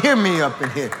 Anybody hear me up in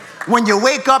here? When you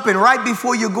wake up and right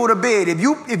before you go to bed, if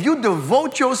you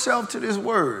devote yourself to this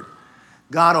word,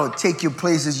 God will take you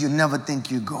places you never think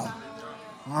you'd go.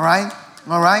 All right?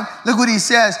 All right? Look what he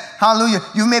says. Hallelujah.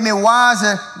 You made me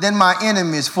wiser than my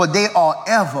enemies, for they are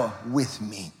ever with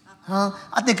me. Huh?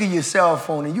 I think of your cell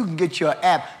phone, and you can get your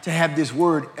app to have this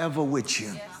word ever with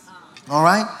you. All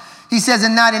right? He says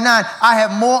in 99, I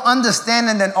have more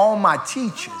understanding than all my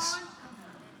teachers.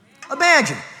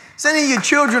 Imagine sending your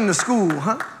children to school,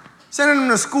 huh? Sending them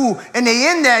to school, and they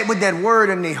end that with that word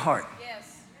in their heart.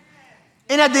 Yes.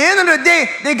 And at the end of the day,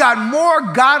 they got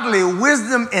more godly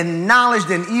wisdom and knowledge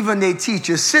than even their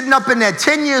teachers, sitting up in there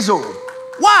 10 years old.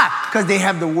 Why? Because they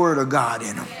have the word of God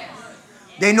in them. Yes.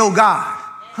 They know God,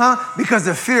 huh? Because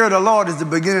the fear of the Lord is the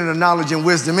beginning of knowledge and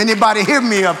wisdom. Anybody hear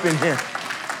me up in here?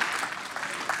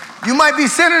 You might be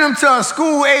sending them to a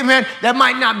school, amen, that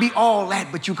might not be all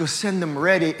that, but you could send them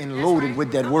ready and loaded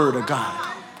with that word of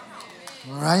God.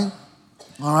 All right?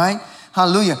 All right?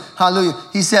 Hallelujah. Hallelujah.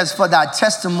 He says, for thy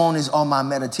testimonies are my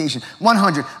meditation.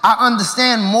 100. I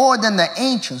understand more than the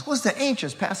ancients. What's the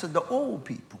ancients, Pastor? The old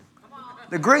people.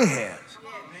 The gray hairs.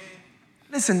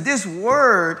 Listen, this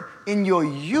word in your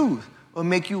youth will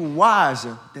make you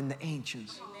wiser than the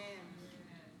ancients.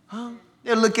 Huh?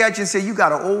 They'll look at you and say, you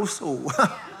got an old soul.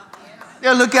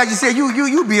 They'll look at you and say,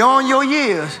 you beyond your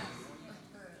years.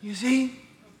 You see?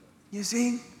 You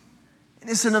see? And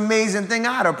it's an amazing thing.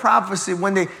 I had a prophecy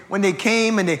when they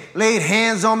came and they laid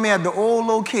hands on me at the old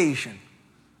location.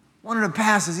 One of the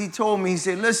pastors, he told me, he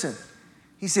said, listen,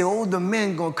 he said, older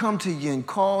men going to come to you and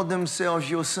call themselves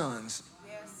your sons.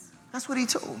 Yes. That's what he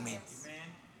told me. Yes.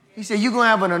 He said, you're going to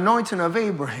have an anointing of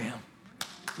Abraham.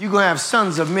 You're going to have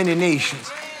sons of many nations.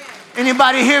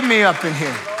 Anybody hear me up in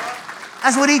here?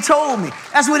 That's what he told me.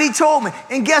 That's what he told me.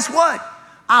 And guess what?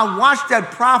 I watched that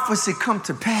prophecy come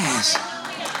to pass.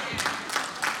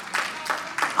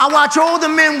 I watch older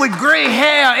men with gray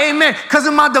hair, amen, because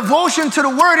of my devotion to the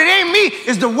word. It ain't me,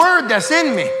 it's the word that's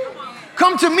in me.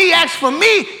 Come to me, ask for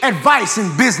me advice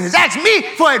in business. Ask me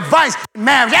for advice in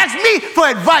marriage. Ask me for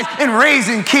advice in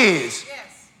raising kids.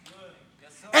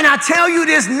 And I tell you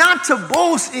this not to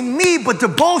boast in me, but to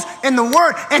boast in the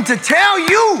word and to tell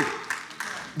you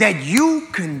that you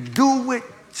can do it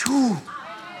too.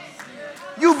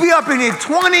 You be up in here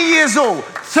 20 years old,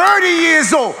 30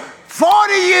 years old,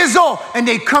 40 years old, and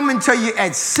they come and tell you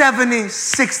at 70,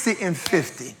 60, and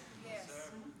 50.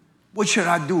 What should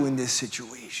I do in this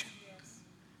situation?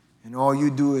 And all you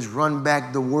do is run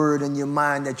back the word in your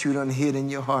mind that you done hid in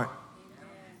your heart.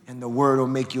 And the word will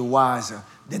make you wiser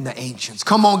than the ancients.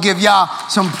 Come on, give y'all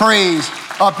some praise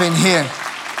up in here.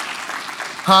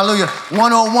 Hallelujah.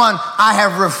 101, I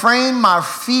have refrained my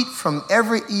feet from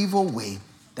every evil way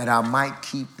that I might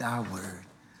keep thy word.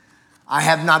 I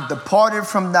have not departed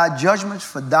from thy judgments,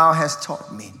 for thou hast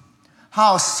taught me.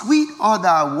 How sweet are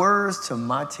thy words to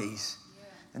my taste.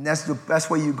 And that's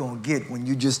what you're going to get when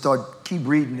you just keep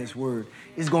reading this word.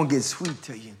 It's going to get sweet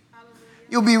to you.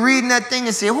 You'll be reading that thing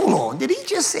and say, hold on, did he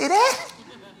just say that?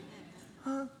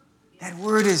 Huh? That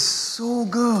word is so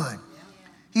good.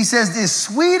 He says, this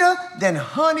sweeter than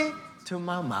honey to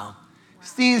my mouth.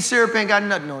 Steamed syrup ain't got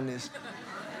nothing on this.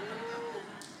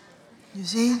 You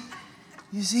see?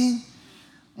 You see?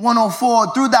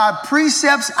 104, through thy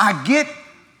precepts I get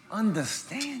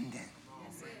understanding.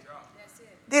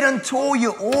 They done told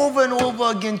you over and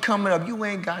over again coming up, you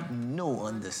ain't got no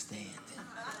understanding.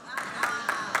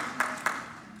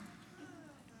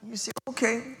 You say,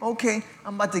 okay,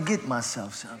 I'm about to get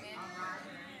myself something.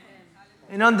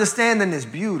 And understanding is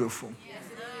beautiful.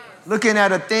 Looking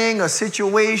at a thing, a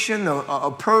situation,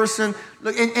 a person,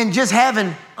 and just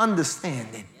having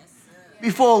understanding.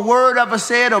 Before a word ever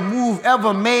said, a move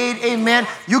ever made, amen,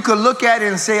 you could look at it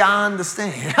and say, I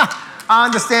understand. I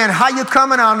understand how you're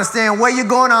coming. I understand where you're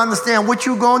going. I understand what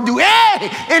you're going to do. Hey,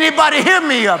 anybody hear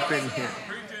me up in here?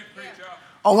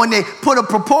 Or when they put a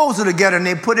proposal together and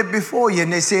they put it before you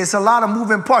and they say it's a lot of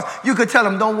moving parts, you could tell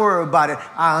them, don't worry about it.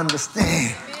 I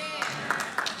understand.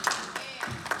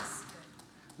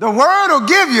 The word will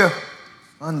give you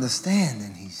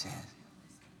understanding, he says.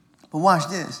 But watch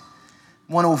this.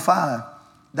 105.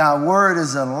 Thy word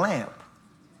is a lamp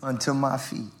unto my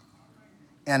feet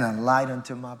and a light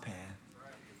unto my path.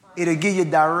 It'll give you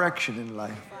direction in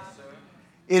life.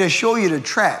 It'll show you the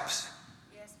traps,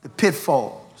 the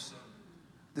pitfalls,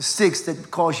 the sticks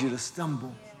that cause you to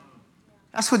stumble.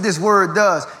 That's what this word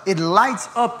does. It lights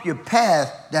up your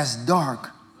path that's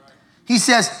dark. He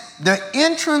says, the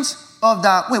entrance of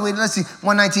thy, let's see,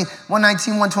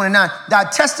 129. Thy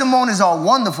testimonies are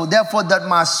wonderful, therefore doth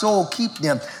my soul keep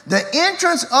them. The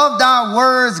entrance of thy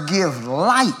words give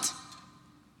light.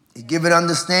 It giveth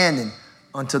understanding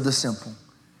unto the simple.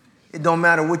 It don't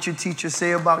matter what your teachers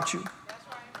say about you.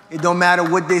 It don't matter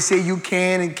what they say you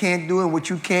can and can't do and what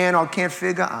you can or can't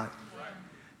figure out.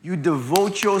 You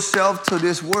devote yourself to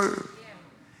this word.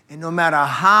 And no matter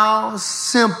how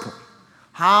simple,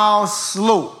 how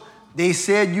slow they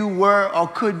said you were or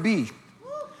could be,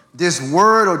 this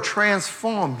word will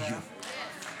transform you.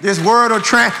 This word will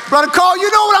Brother Cole,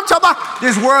 you know what I'm talking about?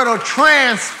 This word will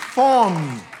transform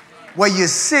you. Where you're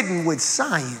sitting with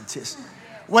scientists,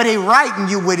 where they writing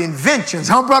you with inventions.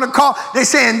 Huh, Brother Cole? They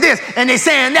saying this and they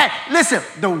saying that. Listen,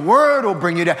 the word will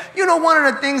bring you there. You know one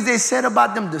of the things they said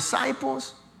about them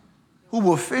disciples who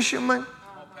were fishermen,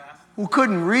 who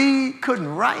couldn't read,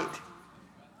 couldn't write?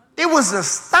 They was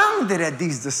astounded at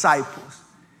these disciples.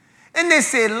 And they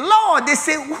said, Lord, they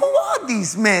said, who are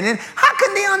these men? And how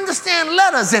can they understand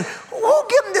letters? And who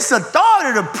give them this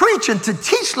authority to preach and to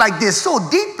teach like this, so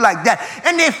deep like that?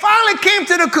 And they finally came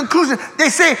to the conclusion. They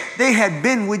say they had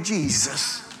been with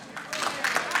Jesus.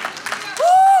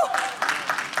 Woo!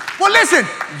 Well, listen,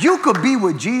 you could be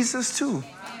with Jesus too.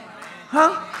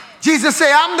 Huh? Jesus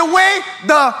said, I'm the way,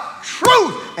 the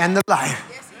truth, and the life.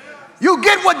 You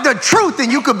get with the truth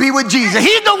and you could be with Jesus.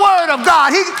 He's the word of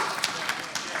God.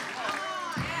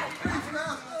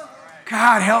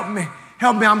 God, help me.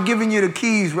 Help me. I'm giving you the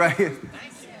keys right here.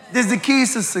 This is the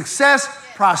keys to success,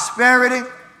 prosperity.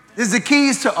 This is the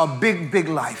keys to a big, big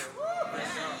life.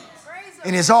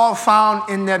 And it's all found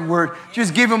in that word.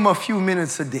 Just give him a few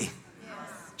minutes a day.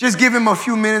 Just give him a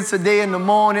few minutes a day in the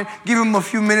morning. Give him a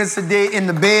few minutes a day in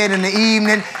the bed in the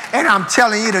evening. And I'm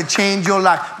telling you, it'll change your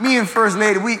life. Me and First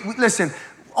Lady, we listen,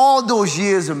 all those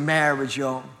years of marriage,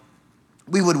 y'all,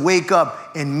 we would wake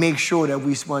up and make sure that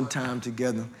we spent time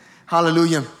together.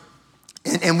 Hallelujah.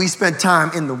 And we spent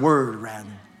time in the word, rather.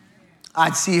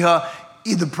 I'd see her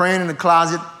either praying in the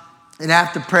closet, and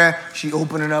after prayer, she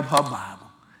opening up her Bible.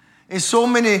 And so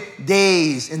many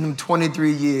days in them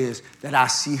 23 years that I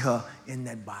see her in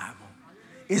that Bible.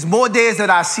 It's more days that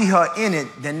I see her in it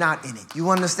than not in it. You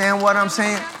understand what I'm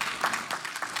saying?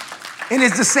 And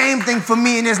it's the same thing for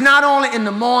me. And it's not only in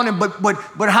the morning,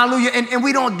 but hallelujah. And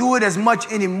we don't do it as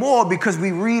much anymore because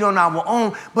we read on our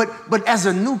own. But as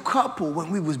a new couple,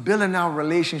 when we was building our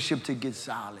relationship to get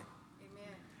solid,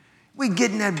 amen. We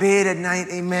get in that bed at night,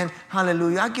 amen.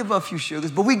 Hallelujah. I give her a few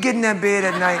sugars, but we get in that bed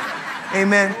at night,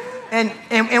 amen.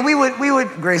 And we would,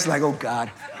 Grace like, oh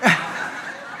God.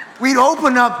 We'd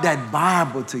open up that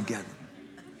Bible together.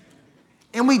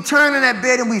 And we'd turn in that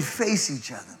bed and we'd face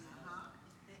each other.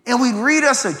 And we'd read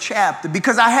us a chapter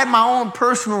because I had my own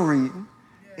personal reading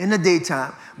in the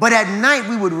daytime. But at night,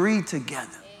 we would read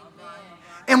together.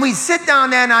 And we'd sit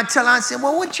down there and I'd tell her, I said,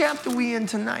 well, what chapter are we in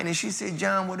tonight? And she said,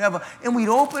 John, whatever. And we'd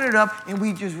open it up and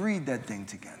we'd just read that thing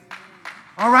together.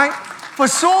 All right? For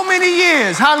so many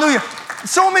years, hallelujah,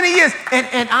 so many years.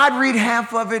 And I'd read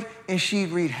half of it and she'd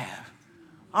read half.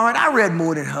 All right, I read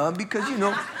more than her because, you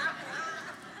know,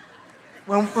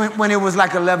 when it was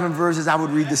like 11 verses, I would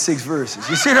read the 6 verses.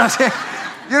 You see what I'm saying?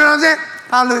 You know what I'm saying?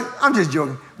 Hallelujah. I'm just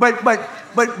joking.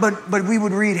 But we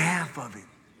would read half of it.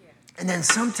 And then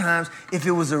sometimes, if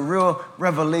it was a real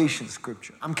revelation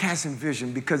scripture, I'm casting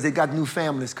vision because they got new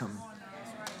families coming.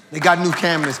 They got new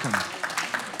families coming.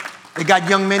 They got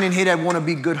young men in here that want to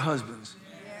be good husbands,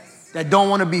 that don't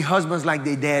want to be husbands like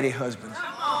their daddy husbands.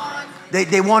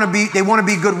 They want to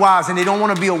be good wives, and they don't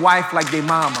want to be a wife like their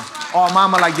mama or a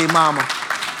mama like their mama.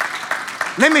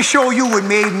 Let me show you what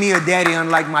made me a daddy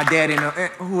unlike my daddy and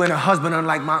a husband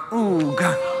unlike my, ooh,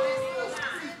 God.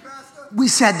 We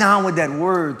sat down with that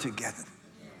word together.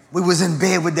 We was in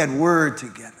bed with that word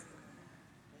together.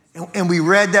 And we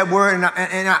read that word, and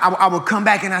I would come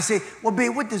back and I say, well,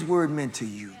 babe, what this word meant to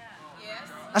you?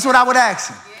 That's what I would ask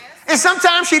her. And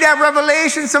sometimes she'd have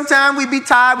revelation. Sometimes we'd be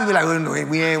tired. We'd be like, oh, no,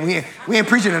 we ain't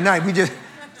preaching tonight. It's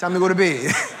time to go to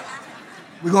bed.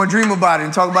 We're going to dream about it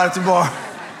and talk about it tomorrow.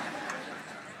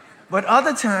 But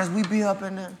other times we'd be up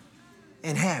in there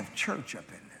and have church up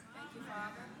in there.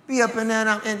 Be up in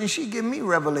there, and she'd give me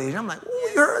revelation. I'm like,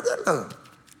 oh, you heard that? Look.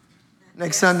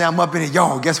 Next Sunday, I'm up in it.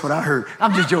 Y'all, guess what I heard?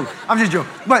 I'm just joking.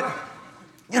 But,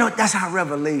 that's how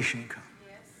revelation comes.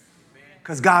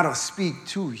 Because God will speak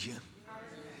to you.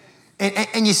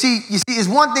 And you see, it's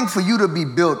one thing for you to be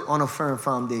built on a firm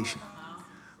foundation.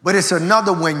 But it's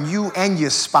another when you and your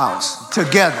spouse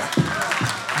together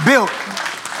built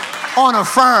on a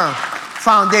firm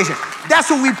foundation. That's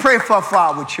what we pray for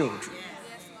our children.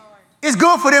 It's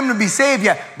good for them to be saved,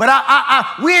 yeah, but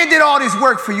we ain't did all this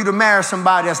work for you to marry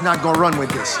somebody that's not going to run with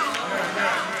this.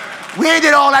 We ain't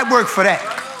did all that work for that.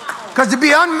 Because to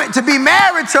be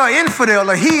married to an infidel,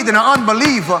 a heathen, an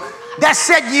unbeliever, that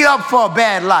set you up for a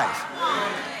bad life.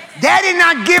 Daddy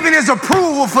not giving his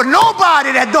approval for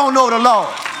nobody that don't know the Lord.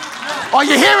 Are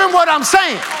you hearing what I'm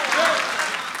saying?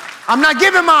 I'm not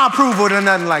giving my approval to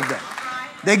nothing like that.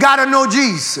 They got to know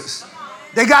Jesus.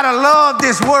 They got to love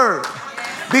this word.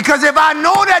 Because if I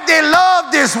know that they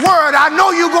love this word, I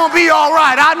know you're going to be all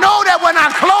right. I know that when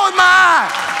I close my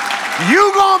eyes,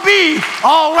 you're going to be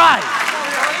all right.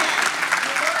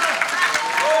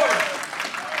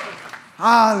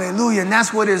 Hallelujah. And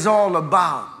that's what it's all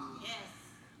about.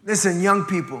 Listen, young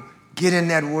people, get in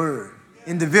that word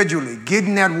individually. Get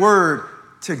in that word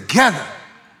together.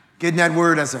 Get in that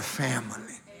word as a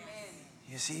family.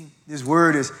 You see, this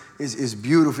word is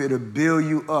beautiful. It'll build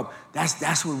you up.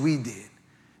 That's what we did.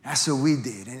 That's what we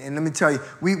did. And let me tell you,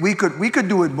 we could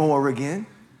do it more again.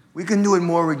 We can do it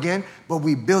more again, but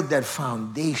we built that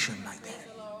foundation like that.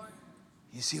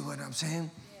 You see what I'm saying?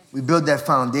 We built that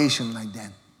foundation like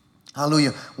that.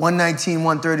 Hallelujah. 119,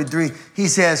 133, he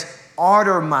says,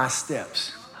 order my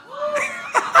steps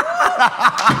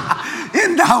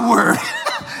in thy word,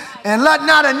 and let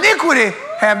not iniquity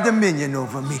have dominion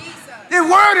over me. This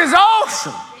word is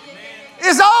awesome.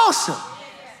 It's awesome.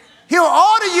 He'll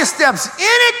order your steps in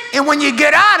it, and when you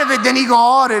get out of it, then he's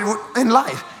going to order it in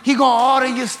life. He's going to order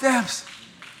your steps.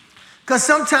 Because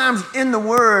sometimes in the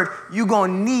word, you're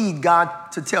going to need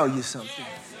God to tell you something.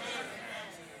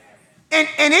 And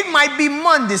it might be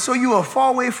Monday, so you are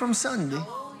far away from Sunday.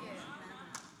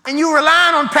 And you're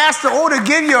relying on Pastor O to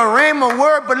give you a rhema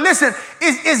word. But listen,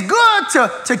 it's good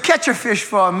to catch a fish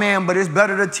for a man, but it's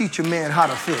better to teach a man how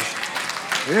to fish.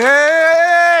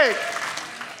 Hey!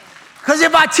 Because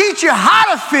if I teach you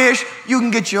how to fish, you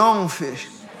can get your own fish.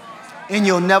 And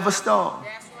you'll never starve.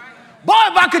 Boy,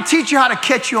 if I could teach you how to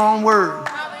catch your own word.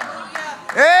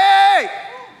 Hey!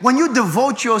 When you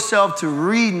devote yourself to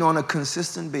reading on a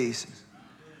consistent basis,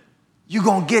 you're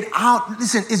going to get out.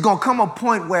 Listen, it's going to come a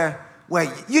point where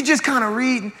you're just kind of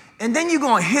reading, and then you're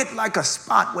going to hit like a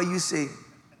spot where you say,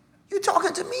 you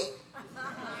talking to me?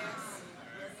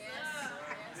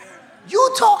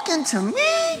 You talking to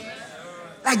me?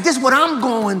 Like, this is what I'm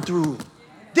going through.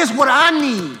 This is what I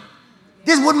need.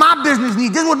 This is what my business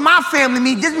needs. This is what my family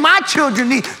needs. This is my children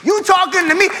need. You talking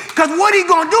to me? Because what he's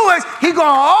going to do is he's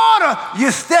going to order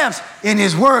your steps in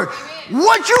his word.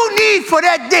 What you need for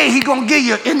that day, he's going to give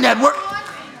you in that word.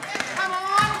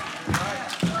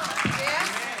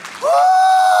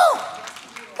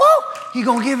 Woo! Woo! He's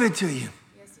going to give it to you.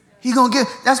 He's going to give.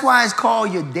 That's why it's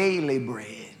called your daily bread.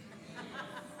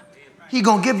 He's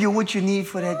going to give you what you need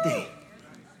for that day.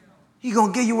 He's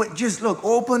going to give you what, just look,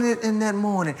 open it in that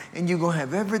morning, and you're going to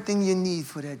have everything you need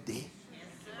for that day.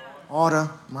 Order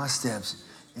my steps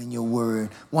in your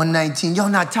word. 119, y'all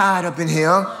not tired up in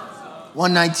here?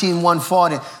 119,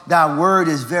 140, thy word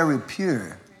is very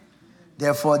pure.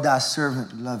 Therefore, thy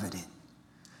servant loveth it.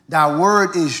 Thy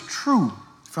word is true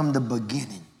from the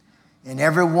beginning, and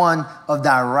every one of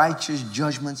thy righteous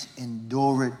judgments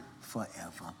endureth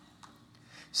forever.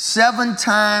 7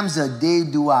 times a day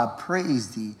do I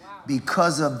praise thee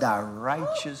because of thy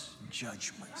righteous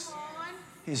judgments.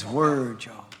 His word,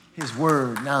 y'all. His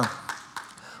word. Now,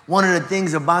 one of the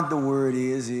things about the word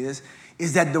is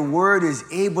that the word is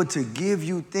able to give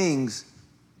you things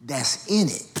that's in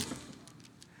it.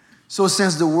 So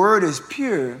since the word is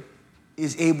pure,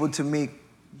 it's able to make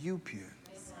you pure.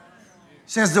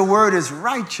 Since the word is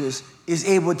righteous, it's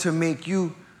able to make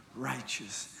you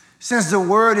righteous. Since the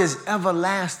word is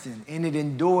everlasting and it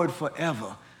endured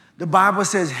forever, the Bible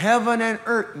says heaven and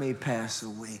earth may pass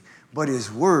away, but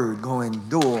his word going to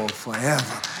endure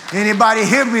forever. Anybody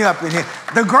hear me up in here?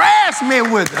 The grass may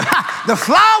wither, the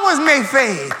flowers may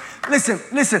fade,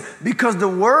 Listen, because the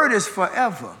word is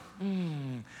forever.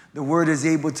 The word is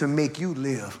able to make you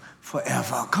live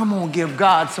forever. Come on, give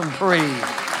God some praise.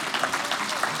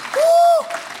 Woo!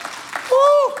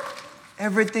 Woo!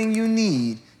 Everything you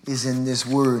need is in this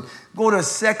word. Go to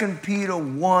 2 Peter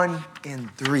 1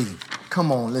 and 3.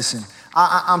 Come on, listen.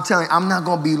 I'm telling you, I'm not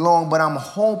going to be long, but I'm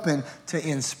hoping to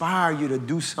inspire you to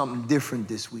do something different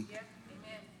this week.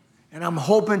 And I'm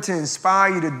hoping to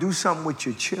inspire you to do something with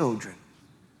your children.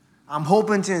 I'm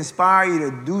hoping to inspire you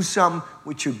to do something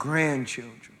with your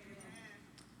grandchildren.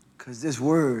 Because this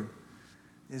word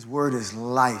is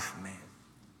life, man.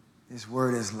 This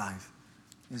word is life.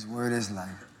 This word is life.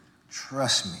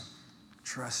 Trust me.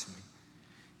 Trust me.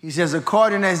 He says,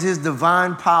 according as his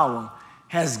divine power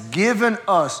has given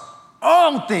us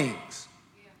all things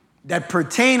that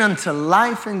pertain unto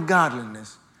life and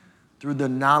godliness through the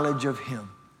knowledge of him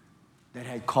that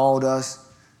had called us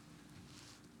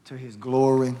to his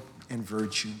glory and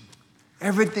virtue.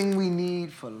 Everything we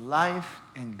need for life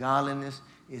and godliness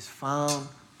is found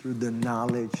through the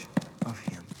knowledge of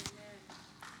him.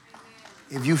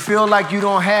 If you feel like you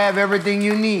don't have everything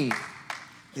you need,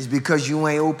 it's because you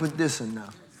ain't opened this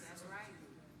enough.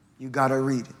 You got to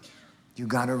read it. You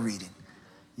got to read it.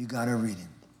 You got to read it.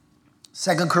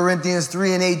 2 Corinthians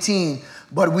 3 and 18,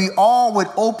 but we all with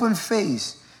open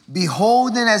face,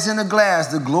 beholding as in a glass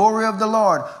the glory of the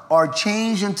Lord, are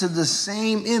changed into the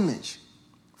same image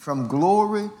from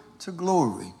glory to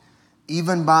glory,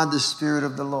 even by the Spirit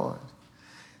of the Lord.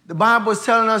 The Bible is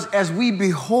telling us as we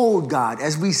behold God,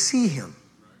 as we see him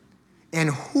and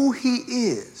who he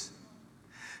is,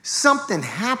 something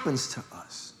happens to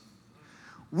us.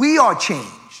 We are changed.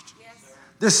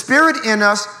 The Spirit in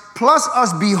us, plus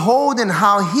us beholding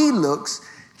how he looks,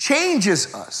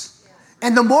 changes us.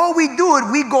 And the more we do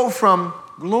it, we go from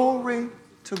glory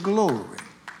to glory.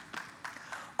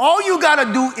 All you got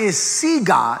to do is see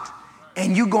God,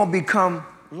 and you're going to become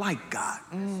like God.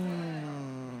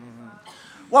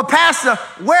 Well, Pastor,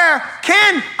 where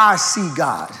can I see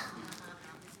God?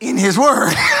 In his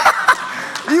word.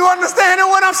 You understanding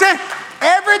what I'm saying?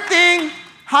 Everything,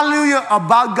 hallelujah,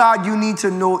 about God you need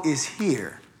to know is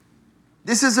here.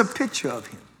 This is a picture of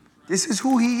him. This is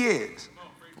who he is.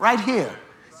 Right here.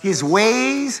 His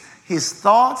ways, his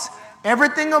thoughts,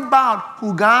 everything about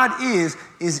who God is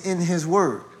in his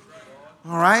word.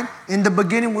 All right? In the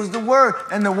beginning was the word,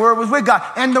 and the word was with God,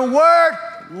 and the word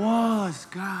was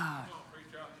God.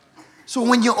 So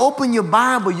when you open your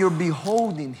Bible, you're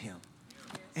beholding him.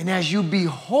 And as you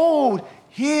behold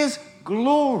his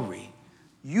glory,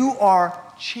 you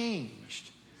are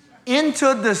changed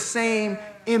into the same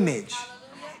image.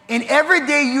 And every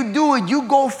day you do it, you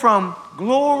go from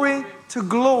glory to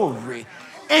glory.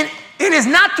 And it is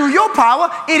not through your power,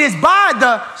 it is by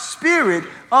the Spirit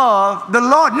of the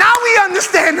Lord. Now we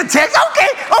understand the text.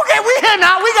 Okay, we here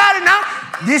now, we got it now.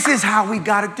 This is how we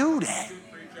got to do that.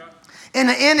 In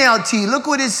the NLT, look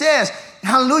what it says.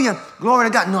 Hallelujah. Glory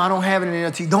to God. No, I don't have it in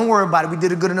NLT. Don't worry about it. We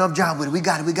did a good enough job with it. We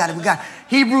got it.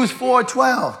 Hebrews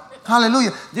 4:12.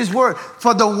 Hallelujah. This word.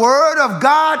 For the word of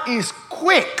God is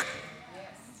quick.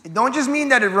 It don't just mean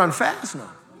that it runs fast, no.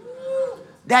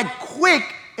 That quick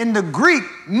in the Greek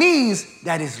means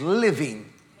that it's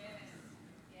living.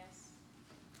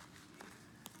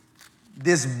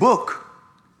 This book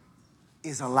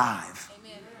is alive.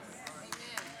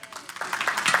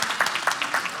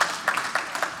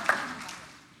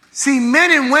 See,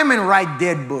 men and women write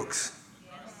dead books,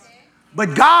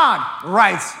 but God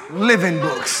writes living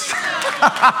books.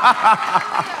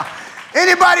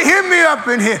 Anybody hear me up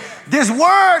in here? This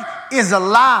word is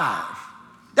alive.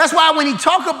 That's why when he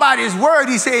talk about his word,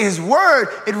 he say his word,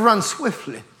 it runs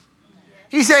swiftly.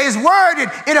 He say his word,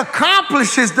 it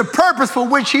accomplishes the purpose for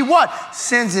which he what?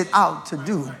 Sends it out to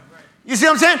do. You see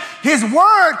what I'm saying? His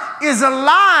word is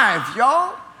alive,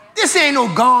 y'all. This ain't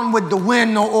no Gone with the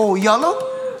Wind, no Old Yellow.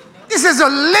 This is a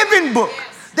living book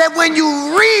that when you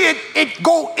read it, it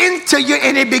go into you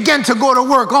and it begin to go to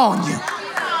work on you.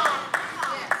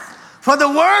 For the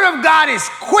word of God is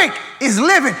quick, is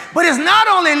living, but it's not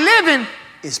only living,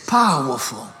 it's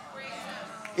powerful.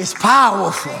 It's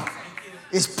powerful.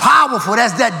 It's powerful.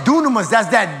 That's that dunamis. That's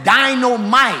that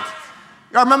dynamite.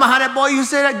 Y'all remember how that boy used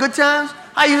to say that? Good times?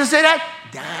 How you used to say that?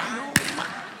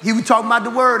 Dynamite. He was talking about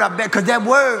the word, I bet, because that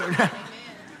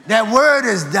word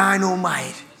is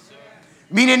dynamite.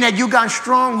 Meaning that you got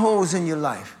strongholds in your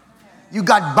life. You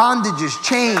got bondages,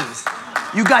 chains.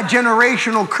 You got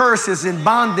generational curses and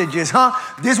bondages, huh?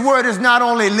 This word is not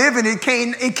only living,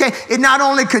 it not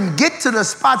only can get to the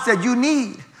spots that you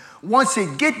need. Once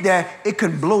it get there, it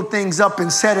can blow things up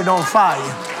and set it on fire.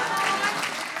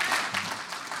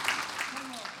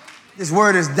 This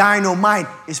word is dynamite.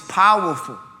 It's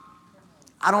powerful.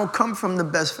 I don't come from the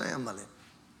best family.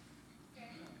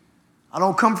 I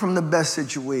don't come from the best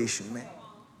situation, man.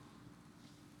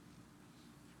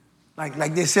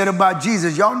 Like they said about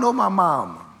Jesus, y'all know my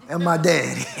mama and my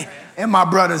daddy and my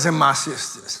brothers and my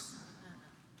sisters.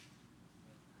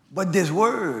 But this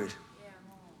word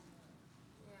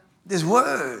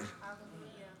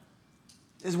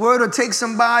will take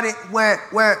somebody where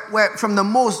from the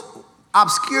most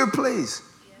obscure place,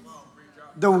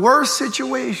 the worst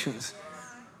situations.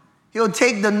 He'll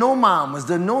take the no mamas,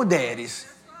 the no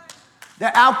daddies,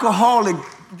 the alcoholic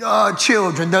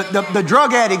children, the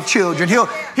drug addict children.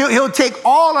 He'll take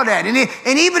all of that.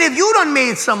 And even if you done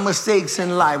made some mistakes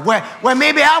in life where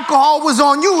maybe alcohol was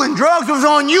on you and drugs was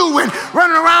on you and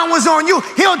running around was on you,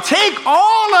 he'll take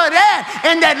all of that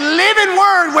and that living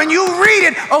word, when you read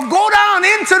it, will go down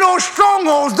into those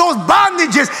strongholds, those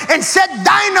bondages, and set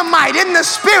dynamite in the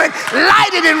spirit,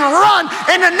 light it and run.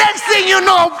 And the next thing you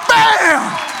know, bam!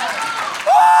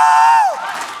 Woo!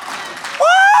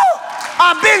 Woo!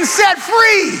 I've been set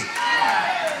free.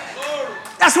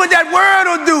 That's what that word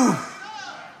will do.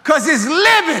 Because it's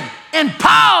living and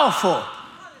powerful.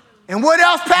 And what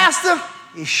else, Pastor?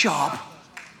 It's sharp.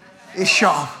 It's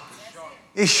sharp.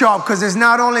 It's sharp because it's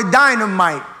not only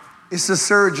dynamite, it's a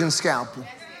surgeon scalpel.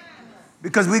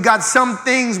 Because we got some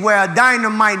things where a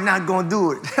dynamite not going to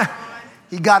do it.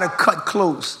 He got to cut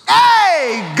close.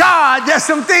 Hey, God, there's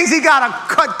some things he got to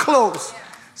cut close.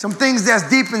 Some things that's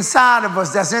deep inside of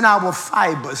us, that's in our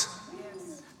fibers,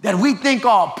 that we think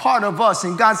are a part of us.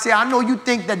 And God said, I know you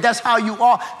think that that's how you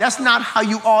are. That's not how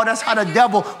you are. That's how the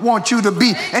devil wants you to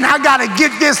be. And I got to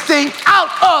get this thing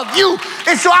out of you.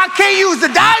 And so I can't use the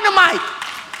dynamite.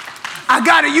 I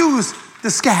got to use the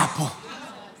scalpel.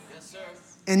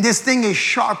 And this thing is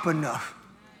sharp enough.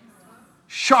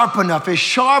 Sharp enough. It's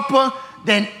sharper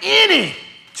than any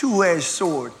two-edged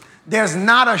sword. There's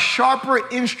not a sharper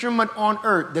instrument on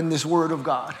earth than this word of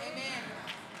God. Amen.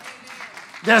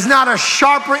 There's not a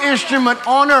sharper instrument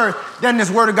on earth than this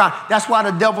word of God. That's why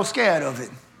the devil's scared of it.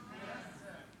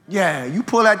 Yeah, you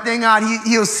pull that thing out,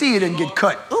 he'll see it and get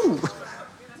cut. Ooh,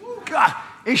 God,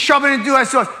 it's sharper than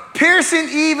two-edged sword, piercing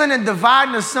even and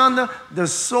dividing asunder the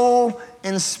soul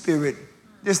and spirit.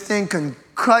 This thing can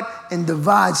cut and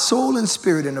divide soul and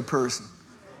spirit in a person.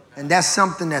 And that's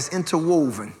something that's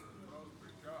interwoven.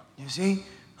 You see?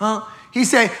 Huh? He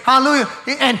said, hallelujah,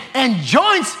 and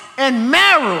joints and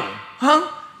marrow. Huh?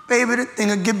 Baby, the thing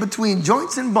will get between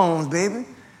joints and bones, baby.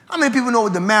 How many people know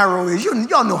what the marrow is?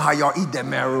 Y'all know how y'all eat that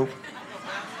marrow.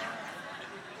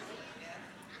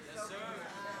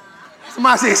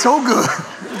 Somebody say, it's so good.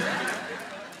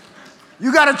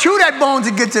 You got to chew that bone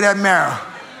to get to that marrow.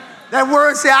 That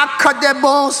word say, I cut that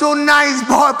bone so nice,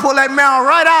 boy, pull that marrow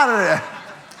right out of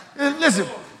there.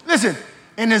 Listen.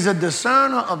 And is a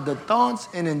discerner of the thoughts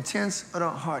and intents of the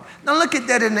heart. Now look at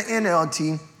that in the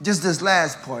NLT, just this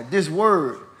last part. This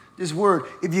word,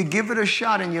 if you give it a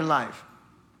shot in your life,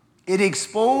 it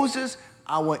exposes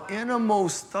our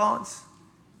innermost thoughts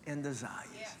and desires.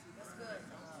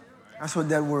 That's what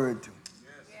that word do.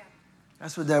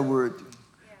 That's what that word do.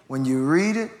 When you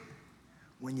read it,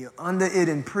 when you're under it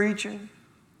in preaching,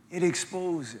 it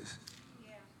exposes.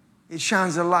 It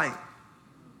shines a light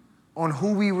on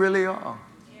who we really are.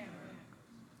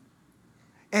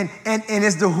 And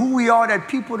it's the who we are that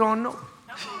people don't know.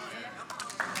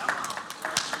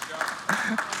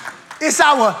 It's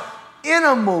our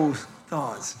innermost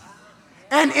thoughts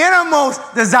and innermost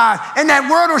desires. And that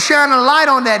word will shine a light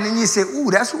on that. And you say, ooh,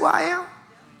 that's who I am?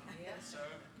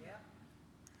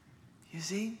 You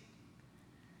see?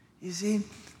 You see?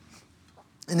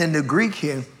 And then the Greek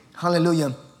here,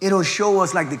 hallelujah, it'll show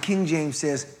us, like the King James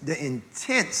says, the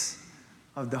intents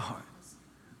of the heart.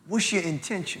 What's your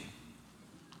intention?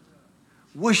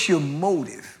 What's your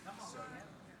motive?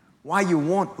 Why you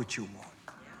want what you want?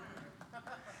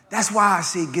 That's why I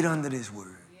say get under this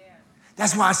word.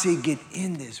 That's why I say get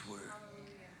in this word.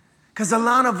 Because a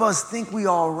lot of us think we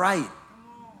all right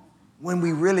when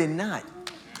we really not.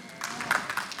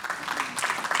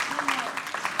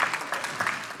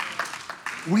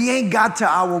 We ain't got to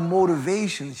our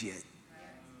motivations yet.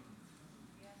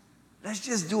 Let's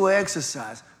just do an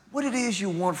exercise. What it is you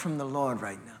want from the Lord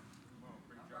right now.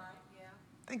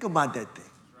 Think about that thing.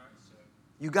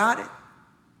 You got it?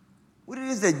 What it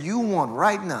is that you want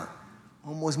right now,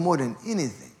 almost more than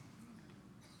anything.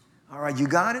 All right, you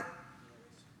got it?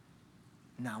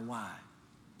 Now why?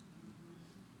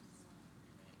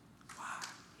 Why?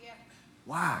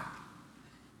 Why?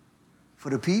 For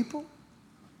the people?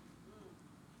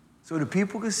 So the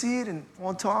people can see it and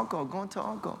won't talk or gonna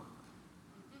talk or.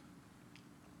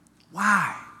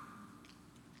 Why?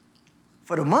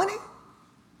 For the money?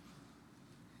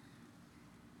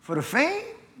 For the fame?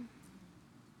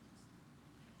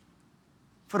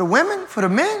 For the women? For the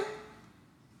men?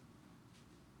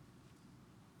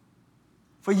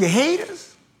 For your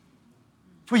haters?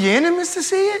 For your enemies to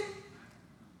see it?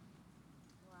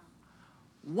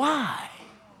 Why?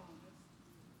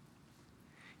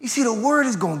 You see, the word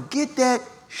is going to get that,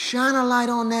 shine a light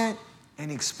on that, and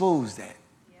expose that.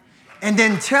 And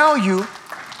then tell you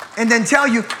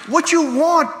what you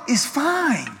want is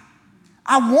fine.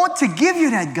 I want to give you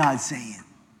that, God's saying.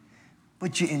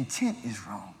 But your intent is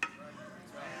wrong.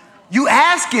 You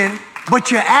asking, but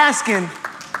you're asking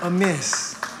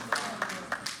amiss.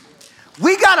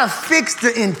 We got to fix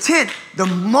the intent, the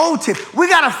motive. We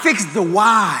got to fix the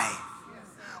why.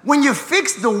 When you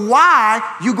fix the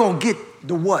why, you're going to get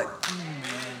the what.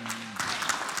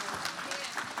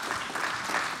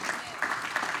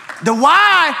 The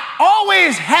why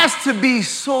always has to be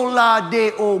sola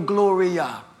deo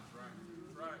gloria.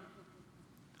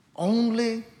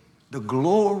 Only the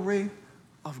glory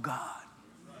of God.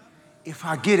 If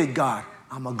I get it, God,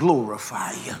 I'm going to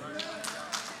glorify you.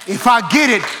 If I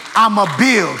get it, I'm going to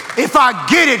build. If I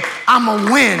get it, I'm going to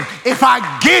win. If I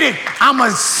get it, I'm going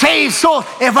to save souls.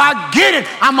 If I get it,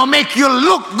 I'm going to make you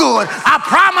look good. I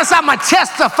promise I'm going to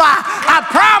testify. I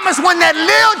promise when that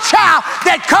little child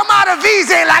that come out of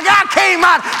Visa like I came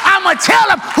out, I'm going to tell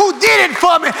him who did it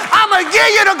for me. I'm going to give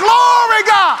you the glory,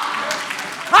 God.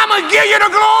 I'm going to give you the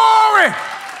glory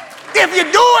if you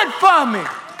do it for me.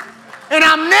 And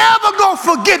I'm never going to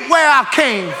forget where I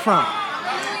came from.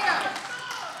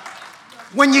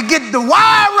 When you get the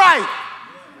why right,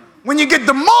 when you get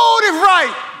the motive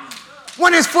right,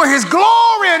 when it's for his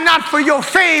glory and not for your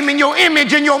fame and your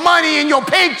image and your money and your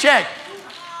paycheck,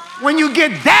 when you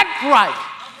get that right,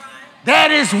 that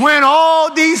is when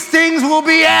all these things will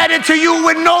be added to you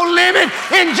with no limit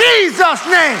in Jesus'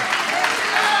 name.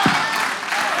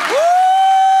 Woo!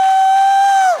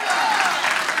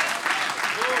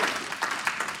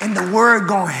 And the word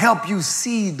gonna help you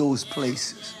see those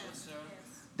places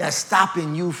that's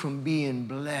stopping you from being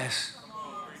blessed.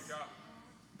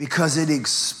 Because it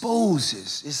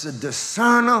exposes, it's a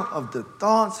discerner of the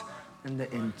thoughts and the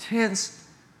intents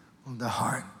of the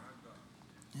heart.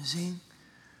 You see?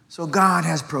 So God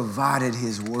has provided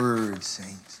his word,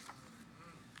 saints.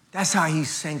 That's how he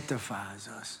sanctifies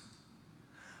us.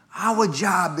 Our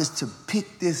job is to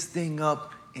pick this thing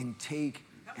up and take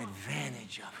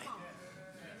advantage of it.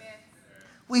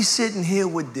 We sitting here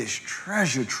with this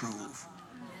treasure trove,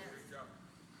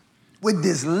 with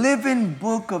this living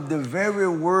book of the very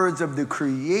words of the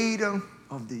creator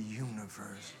of the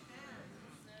universe.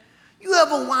 You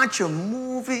ever watch a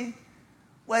movie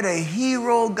where the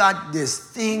hero got this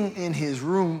thing in his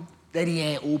room that he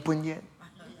ain't opened yet?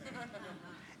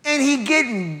 And he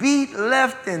getting beat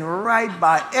left and right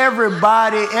by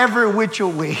everybody, every which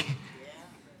way.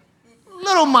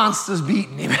 Little monsters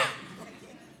beating him.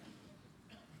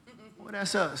 Well,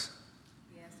 that's us.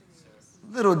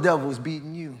 Little devils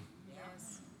beating you.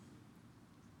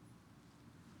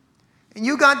 And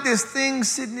you got this thing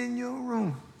sitting in your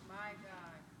room.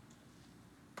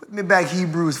 Put me back,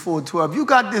 Hebrews 4:12. You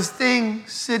got this thing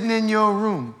sitting in your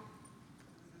room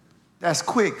that's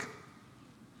quick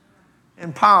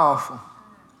and powerful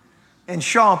and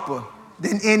sharper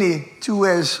than any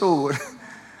two-edged sword.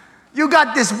 You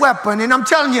got this weapon, and I'm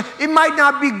telling you, it might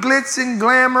not be glitz and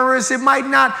glamorous. It might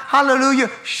not, hallelujah,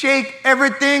 shake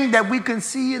everything that we can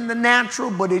see in the natural,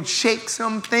 but it shakes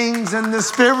some things in the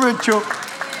spiritual.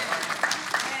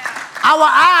 Our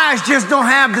eyes just don't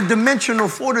have the dimensional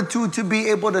fortitude to be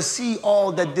able to see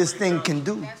all that this thing can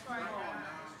do.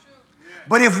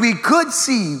 But if we could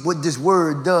see what this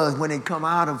word does when it come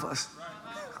out of us,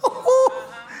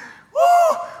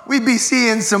 we'd be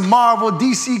seeing some Marvel,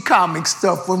 DC comic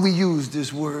stuff when we use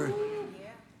this word.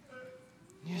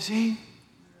 You see?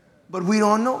 But we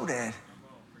don't know that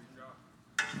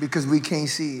because we can't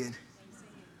see it.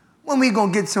 When we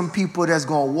going to get some people that's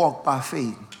going to walk by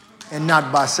faith and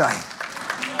not by sight?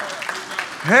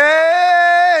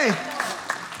 Hey!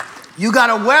 You got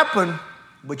a weapon,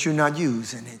 but you're not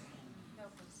using it.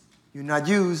 You're not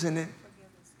using it.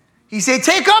 He said,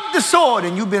 take up the sword,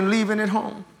 and you've been leaving it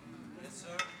home.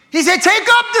 He said, take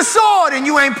up the sword, and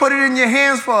you ain't put it in your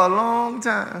hands for a long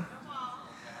time.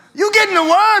 You getting the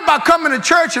word by coming to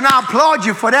church, and I applaud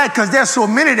you for that because there's so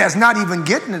many that's not even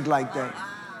getting it like that.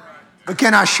 But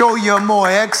can I show you a more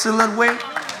excellent way?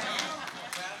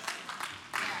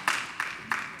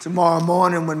 Tomorrow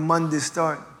morning when Monday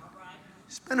start,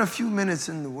 spend a few minutes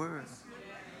in the word.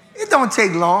 It don't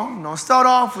take long. No, start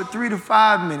off with 3 to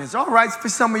 5 minutes. All right, for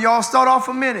some of y'all, start off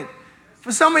a minute.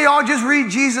 For some of y'all, just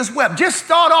read Jesus Wept. Just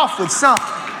start off with something.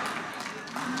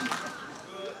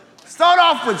 Start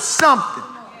off with something.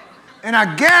 And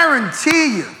I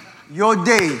guarantee you, your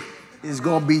day is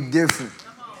going to be different.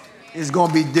 It's going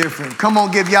to be different. Come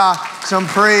on, give y'all some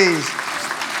praise.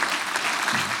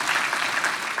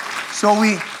 So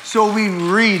we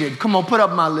read it. Come on, put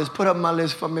up my list. Put up my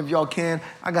list for me if y'all can.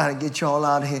 I got to get y'all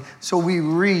out of here. So we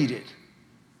read it.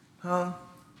 Huh?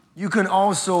 You can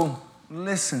also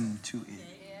listen to it.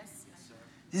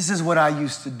 This is what I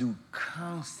used to do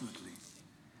constantly.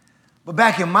 But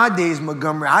back in my days,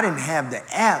 Montgomery, I didn't have the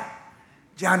app.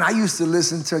 John, I used to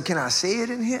listen to, can I say it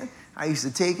in here? I used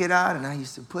to take it out and I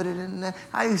used to put it in there.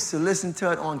 I used to listen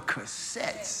to it on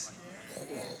cassettes.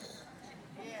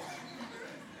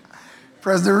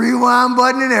 Press the rewind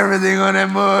button and everything on that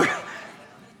mug.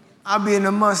 I'd be in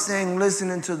the Mustang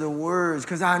listening to the words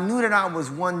because I knew that I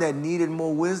was one that needed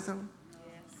more wisdom.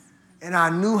 And I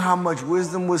knew how much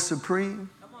wisdom was supreme.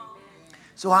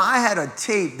 So I had a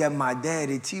tape that my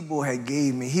daddy, T-Boy, had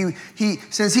gave me. He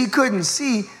since he couldn't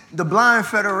see, the Blind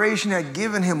Federation had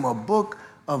given him a book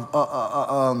of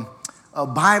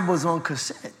Bibles on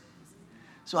cassette.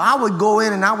 So I would go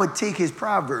in and I would take his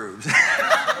Proverbs.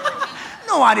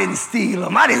 No, I didn't steal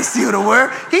them. I didn't steal the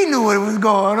word. He knew what was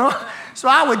going on. So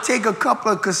I would take a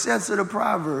couple of cassettes of the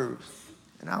Proverbs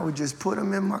and I would just put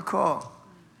them in my car.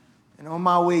 And on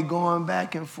my way going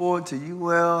back and forth to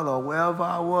UL or wherever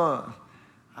I was,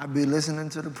 I'd be listening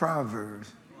to the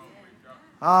Proverbs.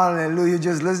 Hallelujah.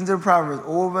 Just listen to the Proverbs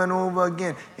over and over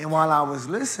again. And while I was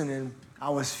listening, I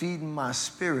was feeding my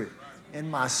spirit and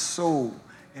my soul.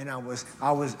 And I was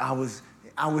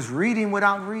reading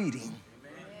without reading.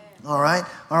 All right.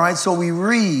 So we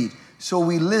read. So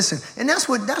we listen. And that's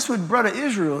what Brother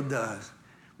Israel does.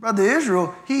 Brother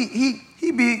Israel,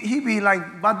 he be like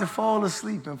about to fall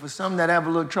asleep. And for some that have a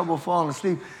little trouble falling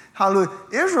asleep, hallelujah,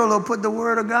 Israel will put the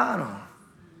word of God on.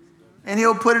 And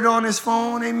he'll put it on his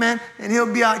phone, amen, and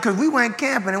he'll be out, because we went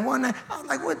camping, and one night, I was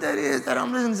like, what that is that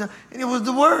I'm listening to? And it was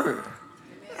the word.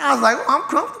 And I was like, well, I'm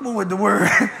comfortable with the word.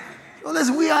 So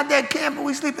listen, we out there camping,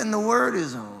 we sleep, and the word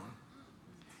is on.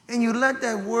 And you let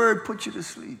that word put you to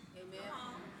sleep.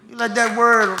 You let that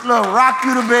word, look, rock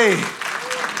you to bed.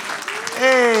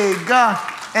 Hey, God.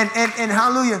 And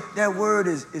hallelujah, that word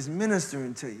is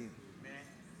ministering to you.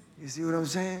 You see what I'm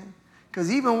saying? Because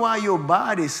even while your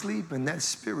body's sleeping, that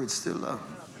spirit's still up.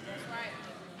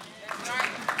 That's right.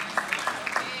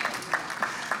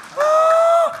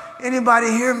 Oh, anybody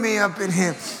hear me up in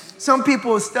here? Some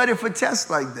people study for tests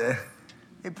like that.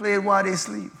 They play it while they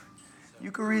sleep.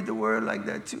 You can read the word like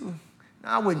that too.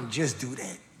 Now, I wouldn't just do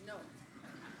that. No.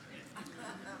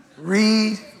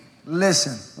 Read,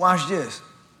 listen. Watch this.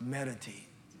 Meditate.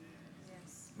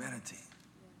 Yes. Meditate.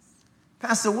 Yes.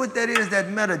 Pastor, what that is, that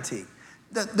meditate?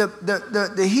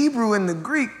 The Hebrew and the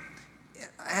Greek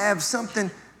have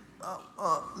something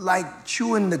like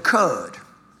chewing the cud.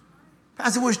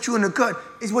 Pastor, what's chewing the cud?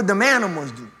 It's what them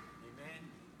animals do. Amen.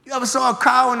 You ever saw a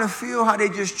cow in the field, how they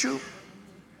just chew?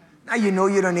 Now you know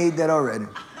you done ate that already.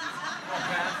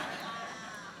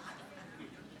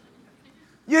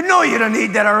 You know you done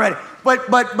ate that already. But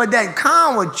that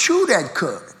cow would chew that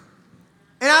cud.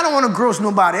 And I don't want to gross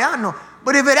nobody out, no.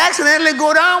 But if it accidentally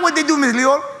go down, what they do, Miss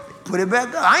Leo? Put it back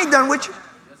up. I ain't done with you.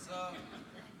 Yes, sir.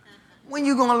 When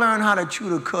you going to learn how to chew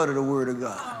the cud of the word of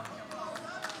God?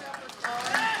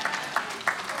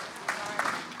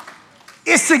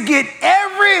 It's to get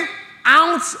every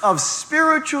ounce of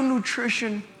spiritual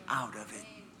nutrition out of it.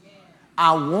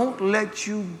 I won't let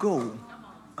you go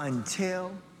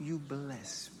until you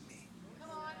bless me.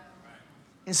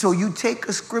 And so you take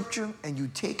a scripture and you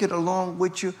take it along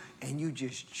with you and you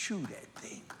just chew that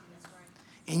thing.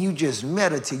 And you just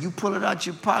meditate. You pull it out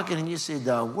your pocket and you say,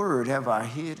 thy word have I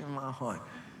hid in my heart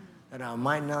that I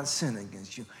might not sin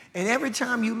against you. And every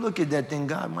time you look at that thing,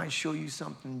 God might show you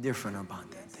something different about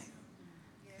that thing.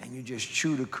 And you just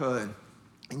chew the cud.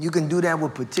 And you can do that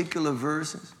with particular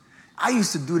verses. I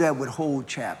used to do that with whole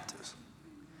chapters.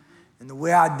 And the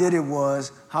way I did it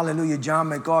was, hallelujah, John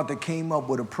MacArthur came up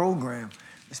with a program,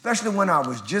 especially when I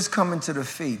was just coming to the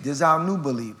faith. This is our new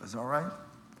believers, all right?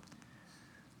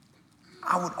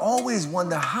 I would always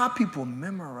wonder how people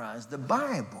memorize the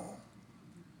Bible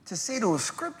to say those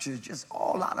scriptures just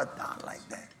all out of thought like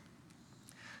that.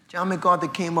 John MacArthur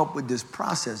came up with this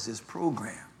process, this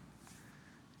program.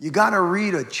 You got to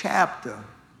read a chapter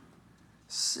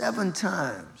 7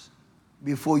 times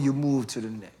before you move to the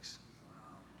next.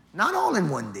 Not all in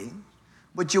one day,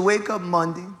 but you wake up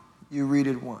Monday, you read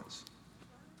it once.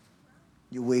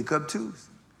 You wake up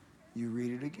Tuesday, you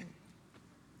read it again.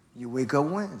 You wake up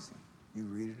Wednesday, you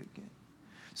read it again.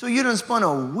 So you done spent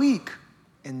a week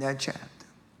in that chapter.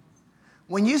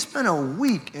 When you spend a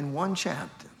week in one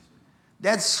chapter,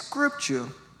 that scripture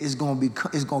is going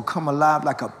to come alive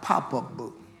like a pop-up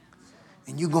book.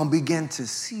 And you're going to begin to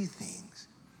see things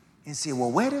and say,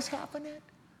 well, where this happened at?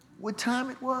 What time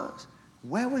it was?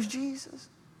 Where was Jesus?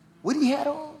 What he had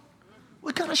on?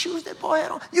 What kind of shoes that boy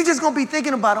had on? You're just going to be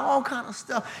thinking about all kind of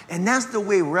stuff. And that's the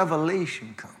way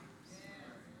revelation comes.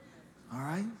 All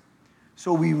right?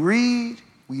 So we read,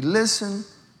 we listen,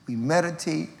 we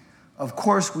meditate. Of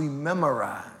course, we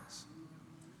memorize.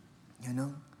 You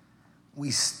know?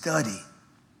 We study.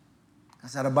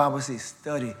 That's how the Bible says,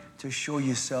 study to show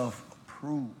yourself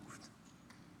approved.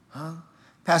 Huh?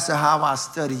 Pastor, how I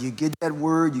study, you get that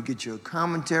word, you get your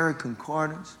commentary,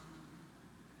 concordance,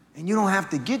 and you don't have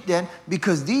to get that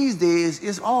because these days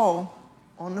it's all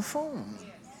on the phone.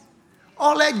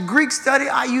 All that Greek study,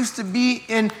 I used to be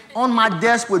on my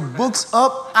desk with books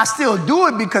up. I still do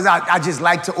it because I just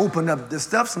like to open up the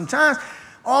stuff sometimes.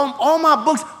 All my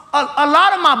books, a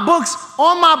lot of my books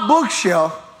on my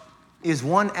bookshelf is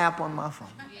one app on my phone.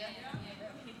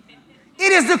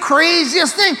 It is the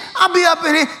craziest thing. I'll be up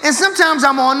in here, and sometimes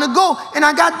I'm on the go, and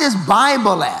I got this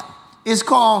Bible app. It's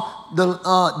called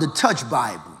the Touch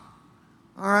Bible.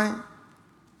 All right?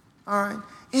 All right?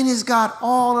 And it's got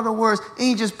all of the words, and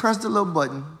you just press the little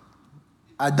button.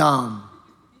 Adam,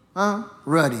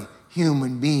 ruddy,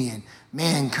 human being,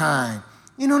 mankind.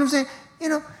 You know what I'm saying? You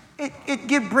know,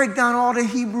 it break down all the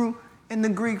Hebrew and the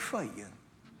Greek for you.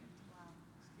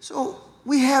 So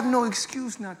we have no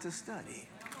excuse not to study.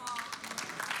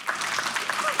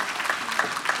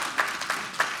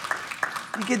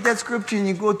 You get that scripture and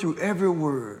you go through every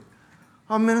word.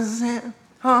 Huh, Minister Ann?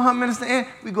 Huh, Minister Ann?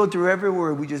 We go through every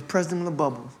word. We just press them in the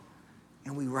bubbles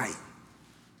and we write.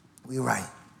 We write.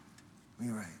 We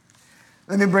write.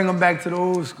 Let me bring them back to the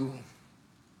old school.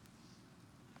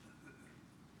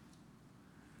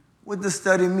 What does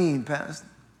study mean, Pastor?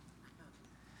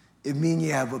 It means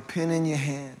you have a pen in your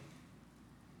hand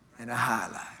and a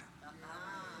highlighter.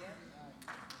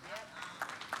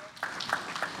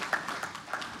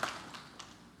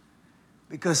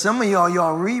 Because some of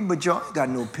y'all read, but y'all ain't got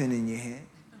no pen in your hand.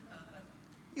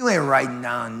 You ain't writing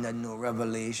down nothing, no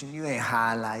revelation. You ain't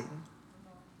highlighting.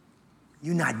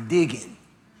 You're not digging.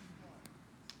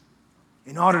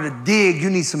 In order to dig, you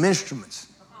need some instruments.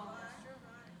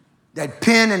 That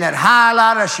pen and that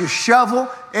highlighter, that's your shovel.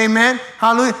 Amen.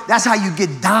 Hallelujah. That's how you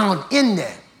get down in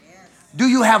there. Do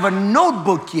you have a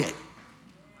notebook yet?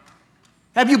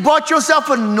 Have you bought yourself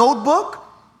a notebook?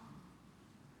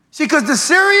 See, because the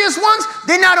serious ones,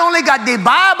 they not only got their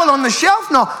Bible on the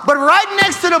shelf, no, but right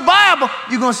next to the Bible,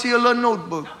 you're going to see a little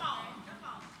notebook.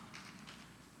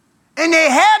 And they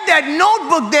have that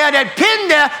notebook there, that pen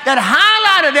there, that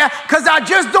highlighter there, because I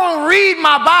just don't read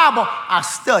my Bible. I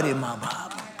study my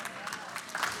Bible.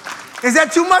 Is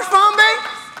that too much fun,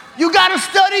 babe? You got to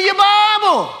study your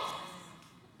Bible.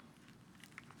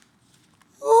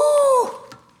 Ooh.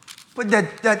 Put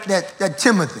that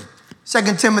Timothy. 2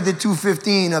 Timothy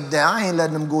 2:15 up there. I ain't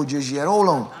letting them go just yet. Hold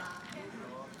on.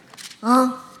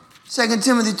 Huh? 2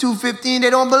 Timothy 2:15, they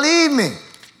don't believe me.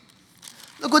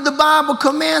 Look what the Bible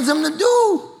commands them to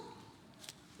do.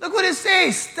 Look what it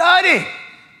says. Study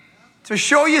to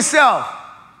show yourself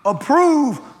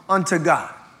approved unto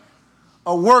God.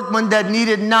 A workman that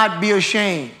needed not be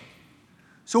ashamed.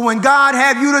 So when God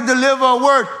have you to deliver a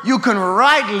word, you can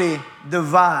rightly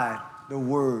divide the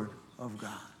word of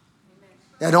God.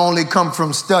 That only come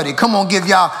from study. Come on, give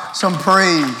y'all some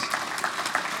praise.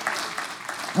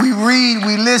 We read,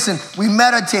 we listen, we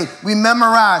meditate, we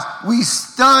memorize, we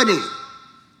study.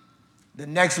 The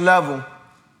next level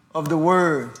of the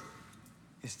word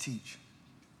is teach.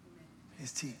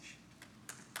 Is teach.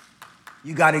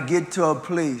 You got to get to a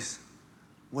place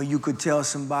where you could tell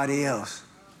somebody else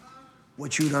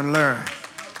what you done learned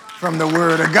from the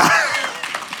word of God.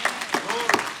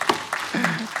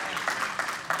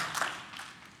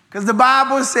 Because the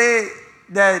Bible said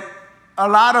that a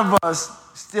lot of us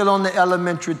still on the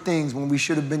elementary things when we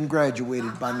should have been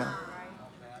graduated by now.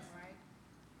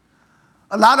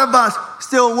 A lot of us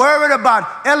still worried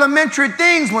about elementary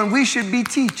things when we should be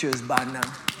teachers by now.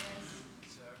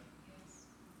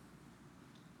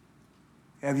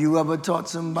 Have you ever taught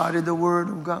somebody the word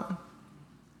of God?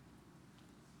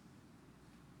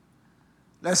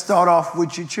 Let's start off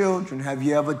with your children. Have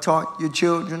you ever taught your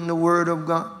children the word of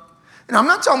God? And I'm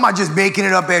not talking about just making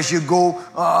it up as you go.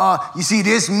 You see,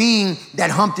 this mean that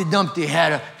Humpty Dumpty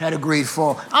had a great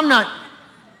fall. I'm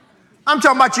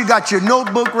talking about you got your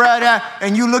notebook right there,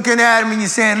 and you looking at him and you're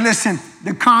saying, listen,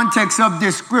 the context of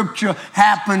this scripture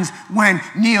happens when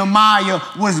Nehemiah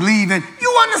was leaving.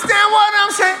 You understand what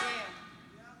I'm saying?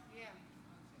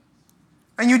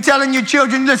 And you're telling your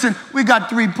children, listen, we got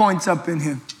 3 points up in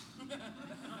here.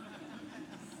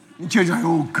 Your children are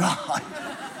like, oh, God.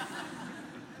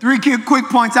 3 quick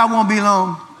points, I won't be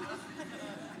long.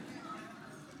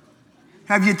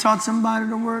 Have you taught somebody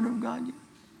the word of God yet?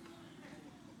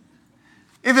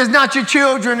 If it's not your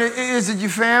children, is it your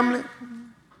family?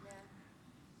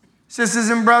 Sisters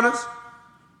and brothers?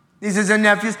 Nieces and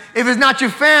nephews? If it's not your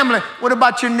family, what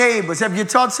about your neighbors? Have you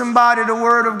taught somebody the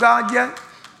word of God yet?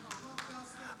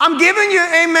 I'm giving you,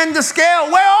 amen, the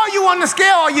scale. Where are you on the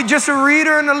scale? Are you just a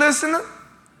reader and a listener?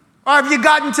 Or have you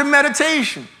gotten to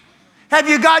meditation? Have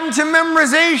you gotten to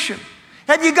memorization?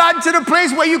 Have you gotten to the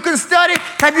place where you can study?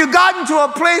 Have you gotten to a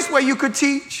place where you could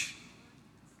teach?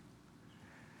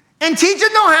 And teachers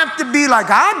don't have to be like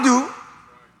I do,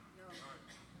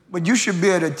 but you should be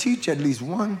able to teach at least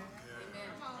one.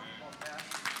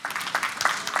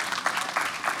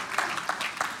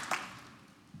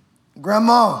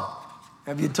 Grandma,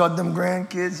 have you taught them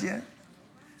grandkids yet?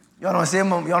 Y'all don't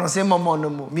say mama no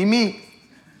more. Mimi.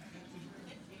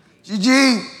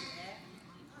 Gigi.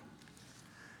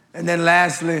 And then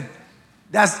lastly,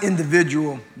 that's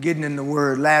individual, getting in the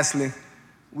word. Lastly,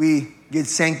 we get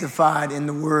sanctified in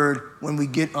the word when we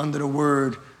get under the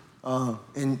word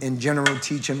in general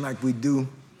teaching like we do,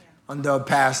 under a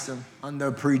pastor, under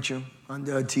a preacher,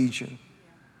 under a teacher.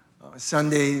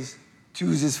 Sundays,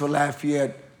 Tuesdays for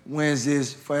Lafayette,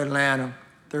 Wednesdays for Atlanta,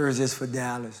 Thursdays for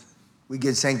Dallas. We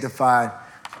get sanctified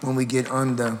when we get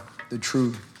under the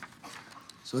truth.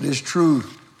 So this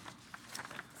truth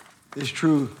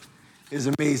is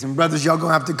amazing. Brothers, y'all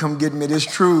gonna have to come get me. This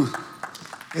truth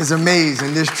is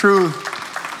amazing. This truth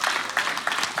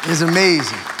is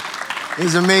amazing.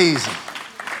 It's amazing.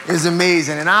 It's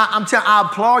amazing. And I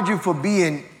applaud you for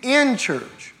being in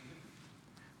church.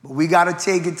 But we gotta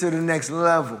take it to the next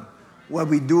level where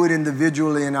we do it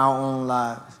individually in our own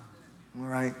lives. All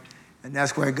right? And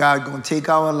that's where God's gonna take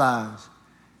our lives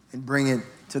and bring it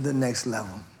to the next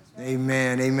level.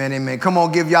 Amen, amen, amen. Come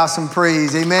on, give y'all some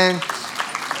praise. Amen.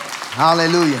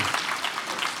 Hallelujah.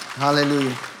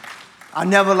 Hallelujah. I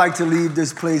never like to leave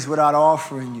this place without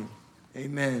offering you,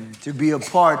 amen, to be a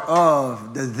part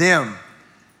of the them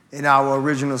in our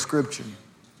original scripture.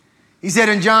 He said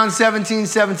in John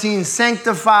 17:17,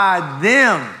 sanctify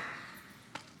them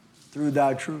through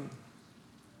thy truth.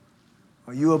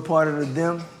 Are you a part of the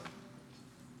them?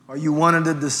 Are you one of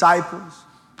the disciples?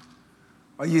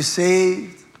 Are you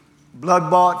saved,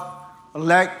 blood-bought,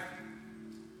 elect?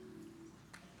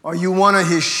 Are you one of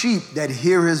his sheep that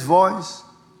hear his voice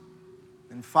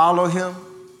and follow him?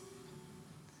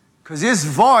 Because his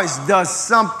voice does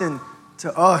something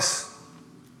to us.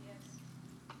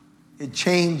 It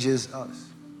changes us.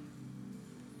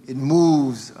 It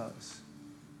moves us.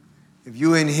 If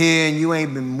you in here and you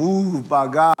ain't been moved by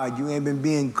God, you ain't been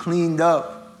being cleaned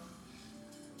up,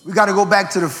 we got to go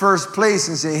back to the first place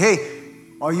and say, hey,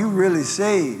 are you really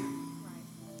saved?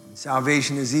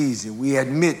 Salvation is easy. We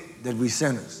admit that we're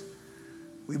sinners.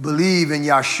 We believe in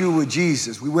Yeshua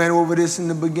Jesus. We went over this in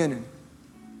the beginning.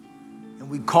 And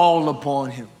we call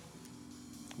upon him.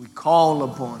 We call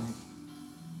upon him.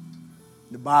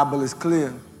 The Bible is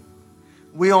clear.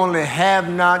 We only have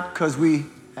not because we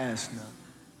ask not.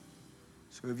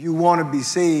 So if you want to be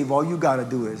saved, all you got to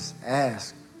do is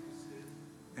ask.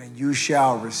 And you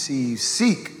shall receive.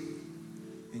 Seek.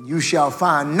 And you shall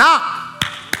find. Knock.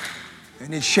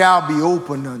 And it shall be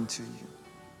opened unto you.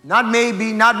 Not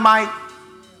maybe, not might.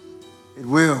 It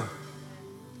will.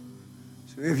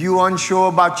 So if you're unsure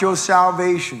about your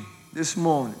salvation this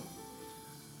morning,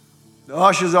 the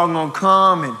ushers are going to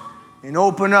come and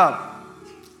open up.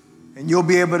 And you'll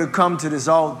be able to come to this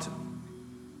altar.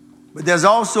 But there's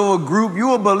also a group,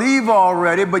 you're a believer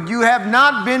already, but you have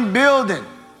not been building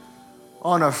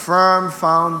on a firm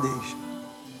foundation.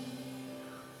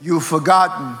 You've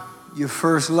forgotten your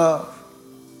first love.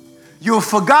 You've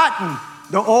forgotten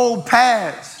the old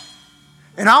past.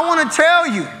 And I want to tell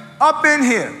you, up in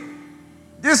here,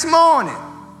 this morning,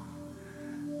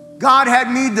 God had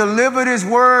me deliver this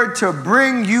word to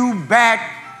bring you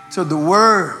back to the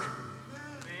word.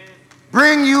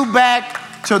 Bring you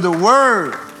back to the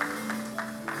word.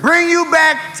 Bring you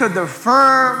back to the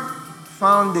firm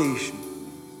foundation.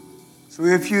 So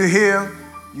if you're here,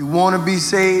 you want to be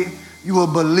saved, you're a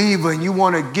believer, and you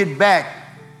want to get back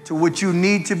to what you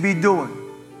need to be doing.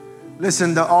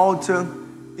 Listen, the altar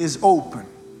is open.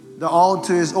 The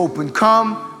altar is open.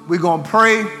 Come, we're going to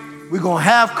pray, we're going to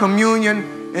have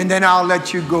communion, and then I'll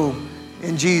let you go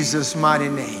in Jesus' mighty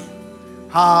name.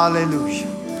 Hallelujah.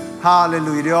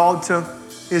 Hallelujah. The altar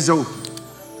is open.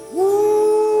 Woo!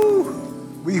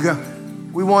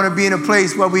 We want to be in a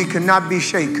place where we cannot be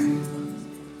shaken.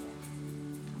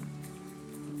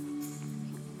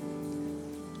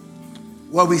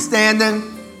 Where we standing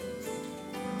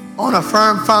on a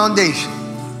firm foundation.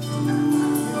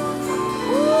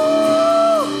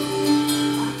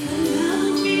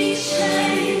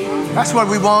 That's what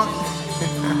we want.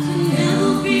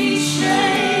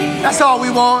 That's all we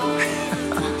want.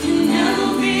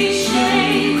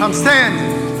 I'm standing.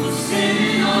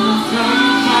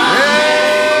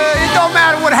 Hey, it don't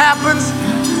matter what happens.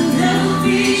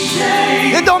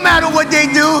 It don't matter what they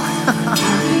do.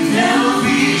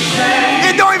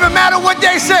 It don't even matter what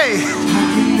they say.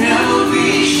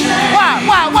 Why?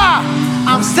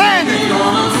 I'm standing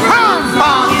firm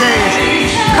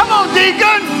foundation. Come on,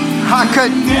 deacon. I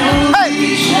could,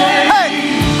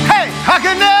 I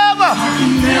could never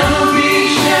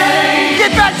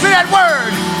get back to that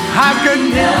word. I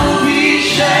could never be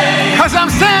shaken. Cause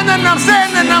I'm standing.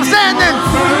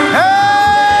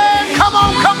 Hey, come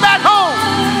on, come back home.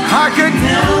 I could,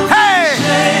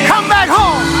 come back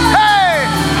home. Hey,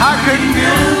 I could,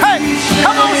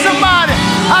 come on, somebody.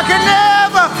 I could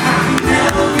never.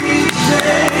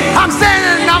 I'm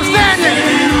standing.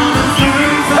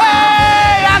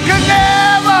 Hey, I could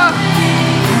never.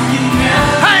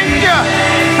 Thank you.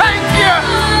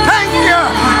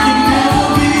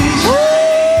 Woo.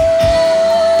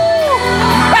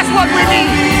 That's what we need.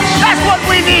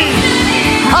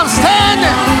 I'm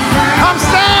standing.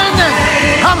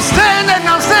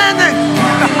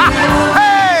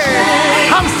 Hey,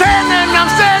 I'm standing.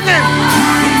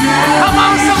 Come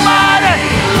on, somebody.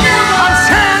 I'm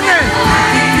standing.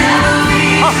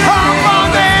 A firm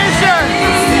foundation.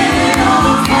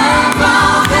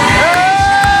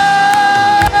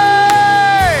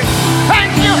 Hey,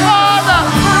 thank you, Father.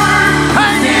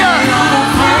 Thank you.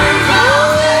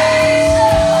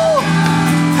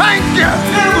 Thank you.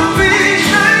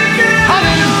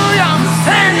 Hallelujah. I'm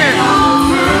standing.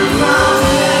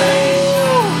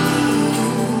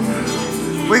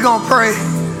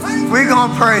 We're going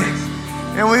to pray.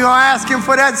 And we're going to ask him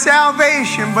for that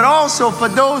salvation, but also for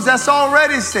those that's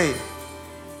already saved,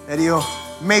 that he'll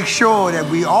make sure that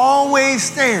we always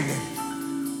standing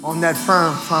on that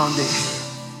firm foundation.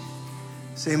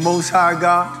 Say, Most High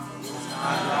God,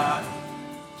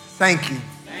 thank you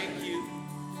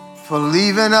for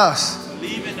leaving us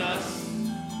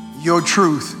your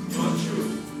truth.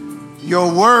 Your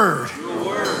word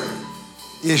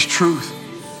is truth.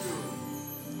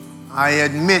 I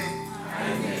admit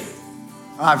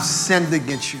I've sinned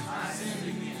against you.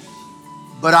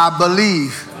 But I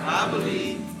believe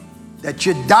that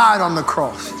you died on the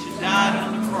cross.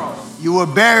 You were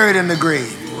buried in the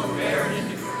grave.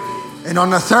 And on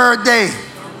the third day,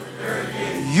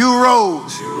 you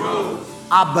rose.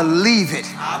 I believe it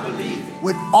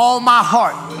with all my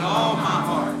heart.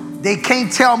 They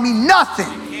can't tell me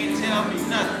nothing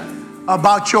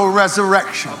about your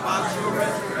resurrection.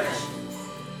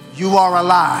 You are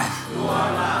alive.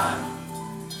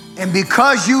 And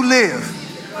because you live,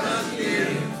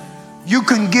 you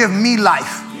can give me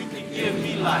life.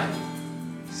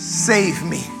 Save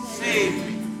me.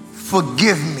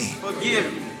 Forgive me.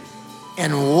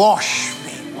 And wash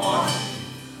me.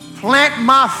 Plant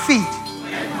my feet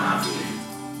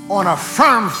on a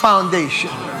firm foundation.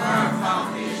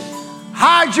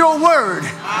 Hide your word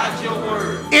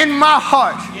in my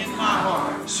heart.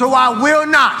 So I will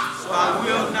not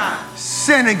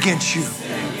sin against you.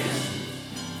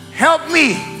 Help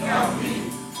me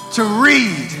to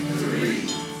read,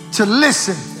 to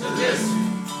listen,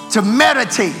 to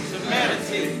meditate,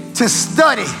 to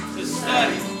study,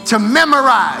 to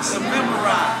memorize,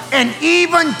 and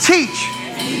even teach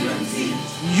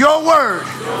your word.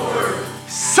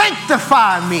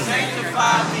 Sanctify me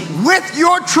with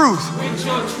your truth.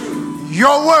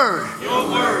 Your word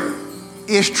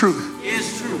is truth.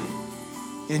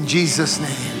 In Jesus'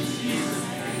 name.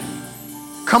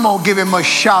 Come on, give him a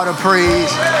shout of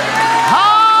praise.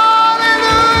 Hallelujah!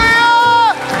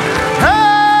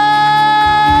 Hey!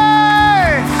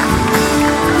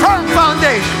 Firm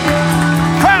foundation.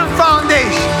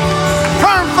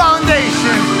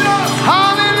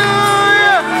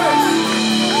 Hallelujah!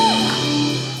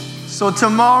 So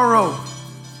tomorrow,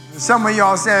 some of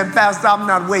y'all saying, Pastor, I'm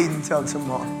not waiting until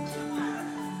tomorrow.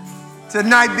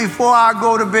 Tonight before I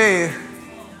go to bed,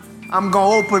 I'm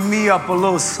going to open me up a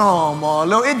little psalm or a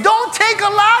little. It don't take a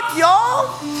lot,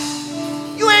 y'all.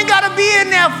 You ain't got to be in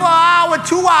there for an hour,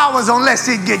 2 hours, unless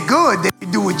it get good. Then you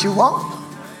do what you want.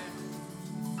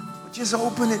 But just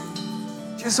open it.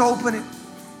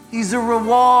 He's a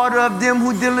rewarder of them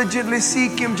who diligently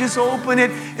seek him. Just open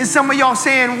it. And some of y'all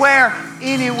saying, where?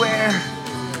 Anywhere.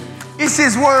 It's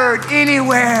his word.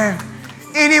 Anywhere.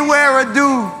 Anywhere or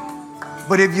do.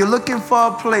 But if you're looking for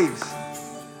a place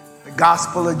The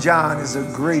Gospel of John is a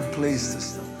great place to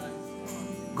start.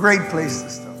 Great place to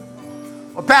start.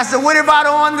 Well, Pastor, what if I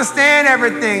don't understand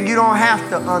everything? You don't have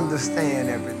to understand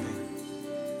everything.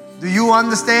 Do you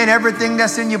understand everything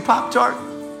that's in your Pop-Tart?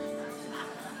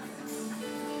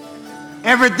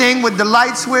 Everything with the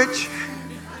light switch?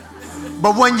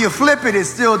 But when you flip it, it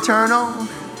still turn on?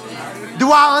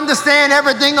 Do I understand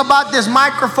everything about this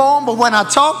microphone? But when I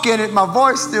talk in it, my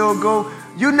voice still go.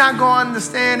 You're not going to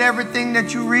understand everything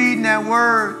that you read in that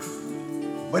word.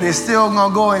 But it's still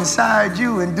going to go inside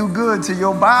you and do good to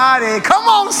your body. Come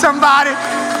on, somebody.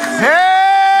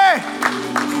 Hey!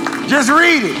 Just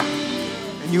read it.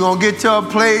 And you're going to get to a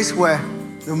place where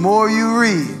the more you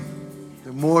read,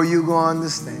 the more you're going to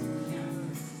understand.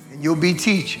 And you'll be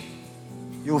teaching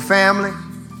your family,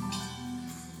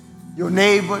 your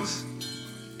neighbors,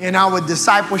 in our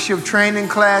discipleship training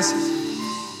classes.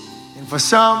 And for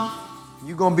some,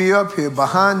 you're going to be up here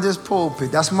behind this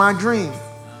pulpit. That's my dream.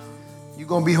 You're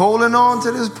going to be holding on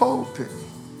to this pulpit.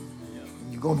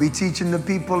 You're going to be teaching the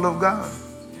people of God.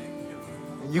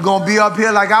 And you're going to be up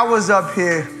here like I was up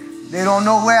here. They don't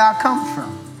know where I come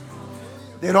from.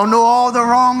 They don't know all the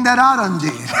wrong that I done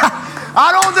did.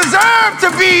 I don't deserve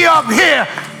to be up here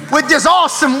with this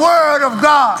awesome word of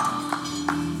God.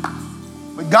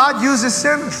 But God uses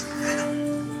sinners.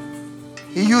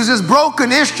 He uses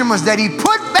broken instruments that he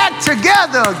put back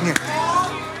together again.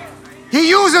 He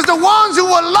uses the ones who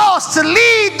were lost to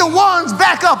lead the ones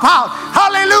back up out.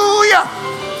 Hallelujah.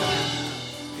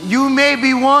 You may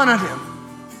be one of them.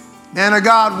 Man of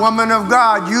God, woman of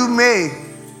God, you may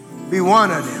be one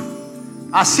of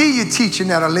them. I see you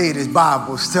teaching at a ladies'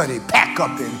 Bible study. Pack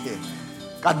up in here.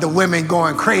 Got the women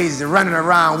going crazy, running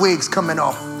around, wigs coming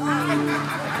off.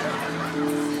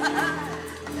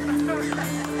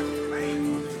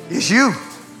 It's you.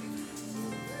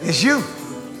 It's you.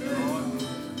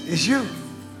 It's you.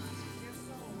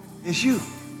 It's you.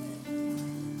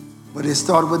 But it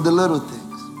started with the little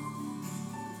things.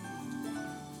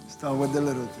 Start with the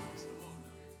little things.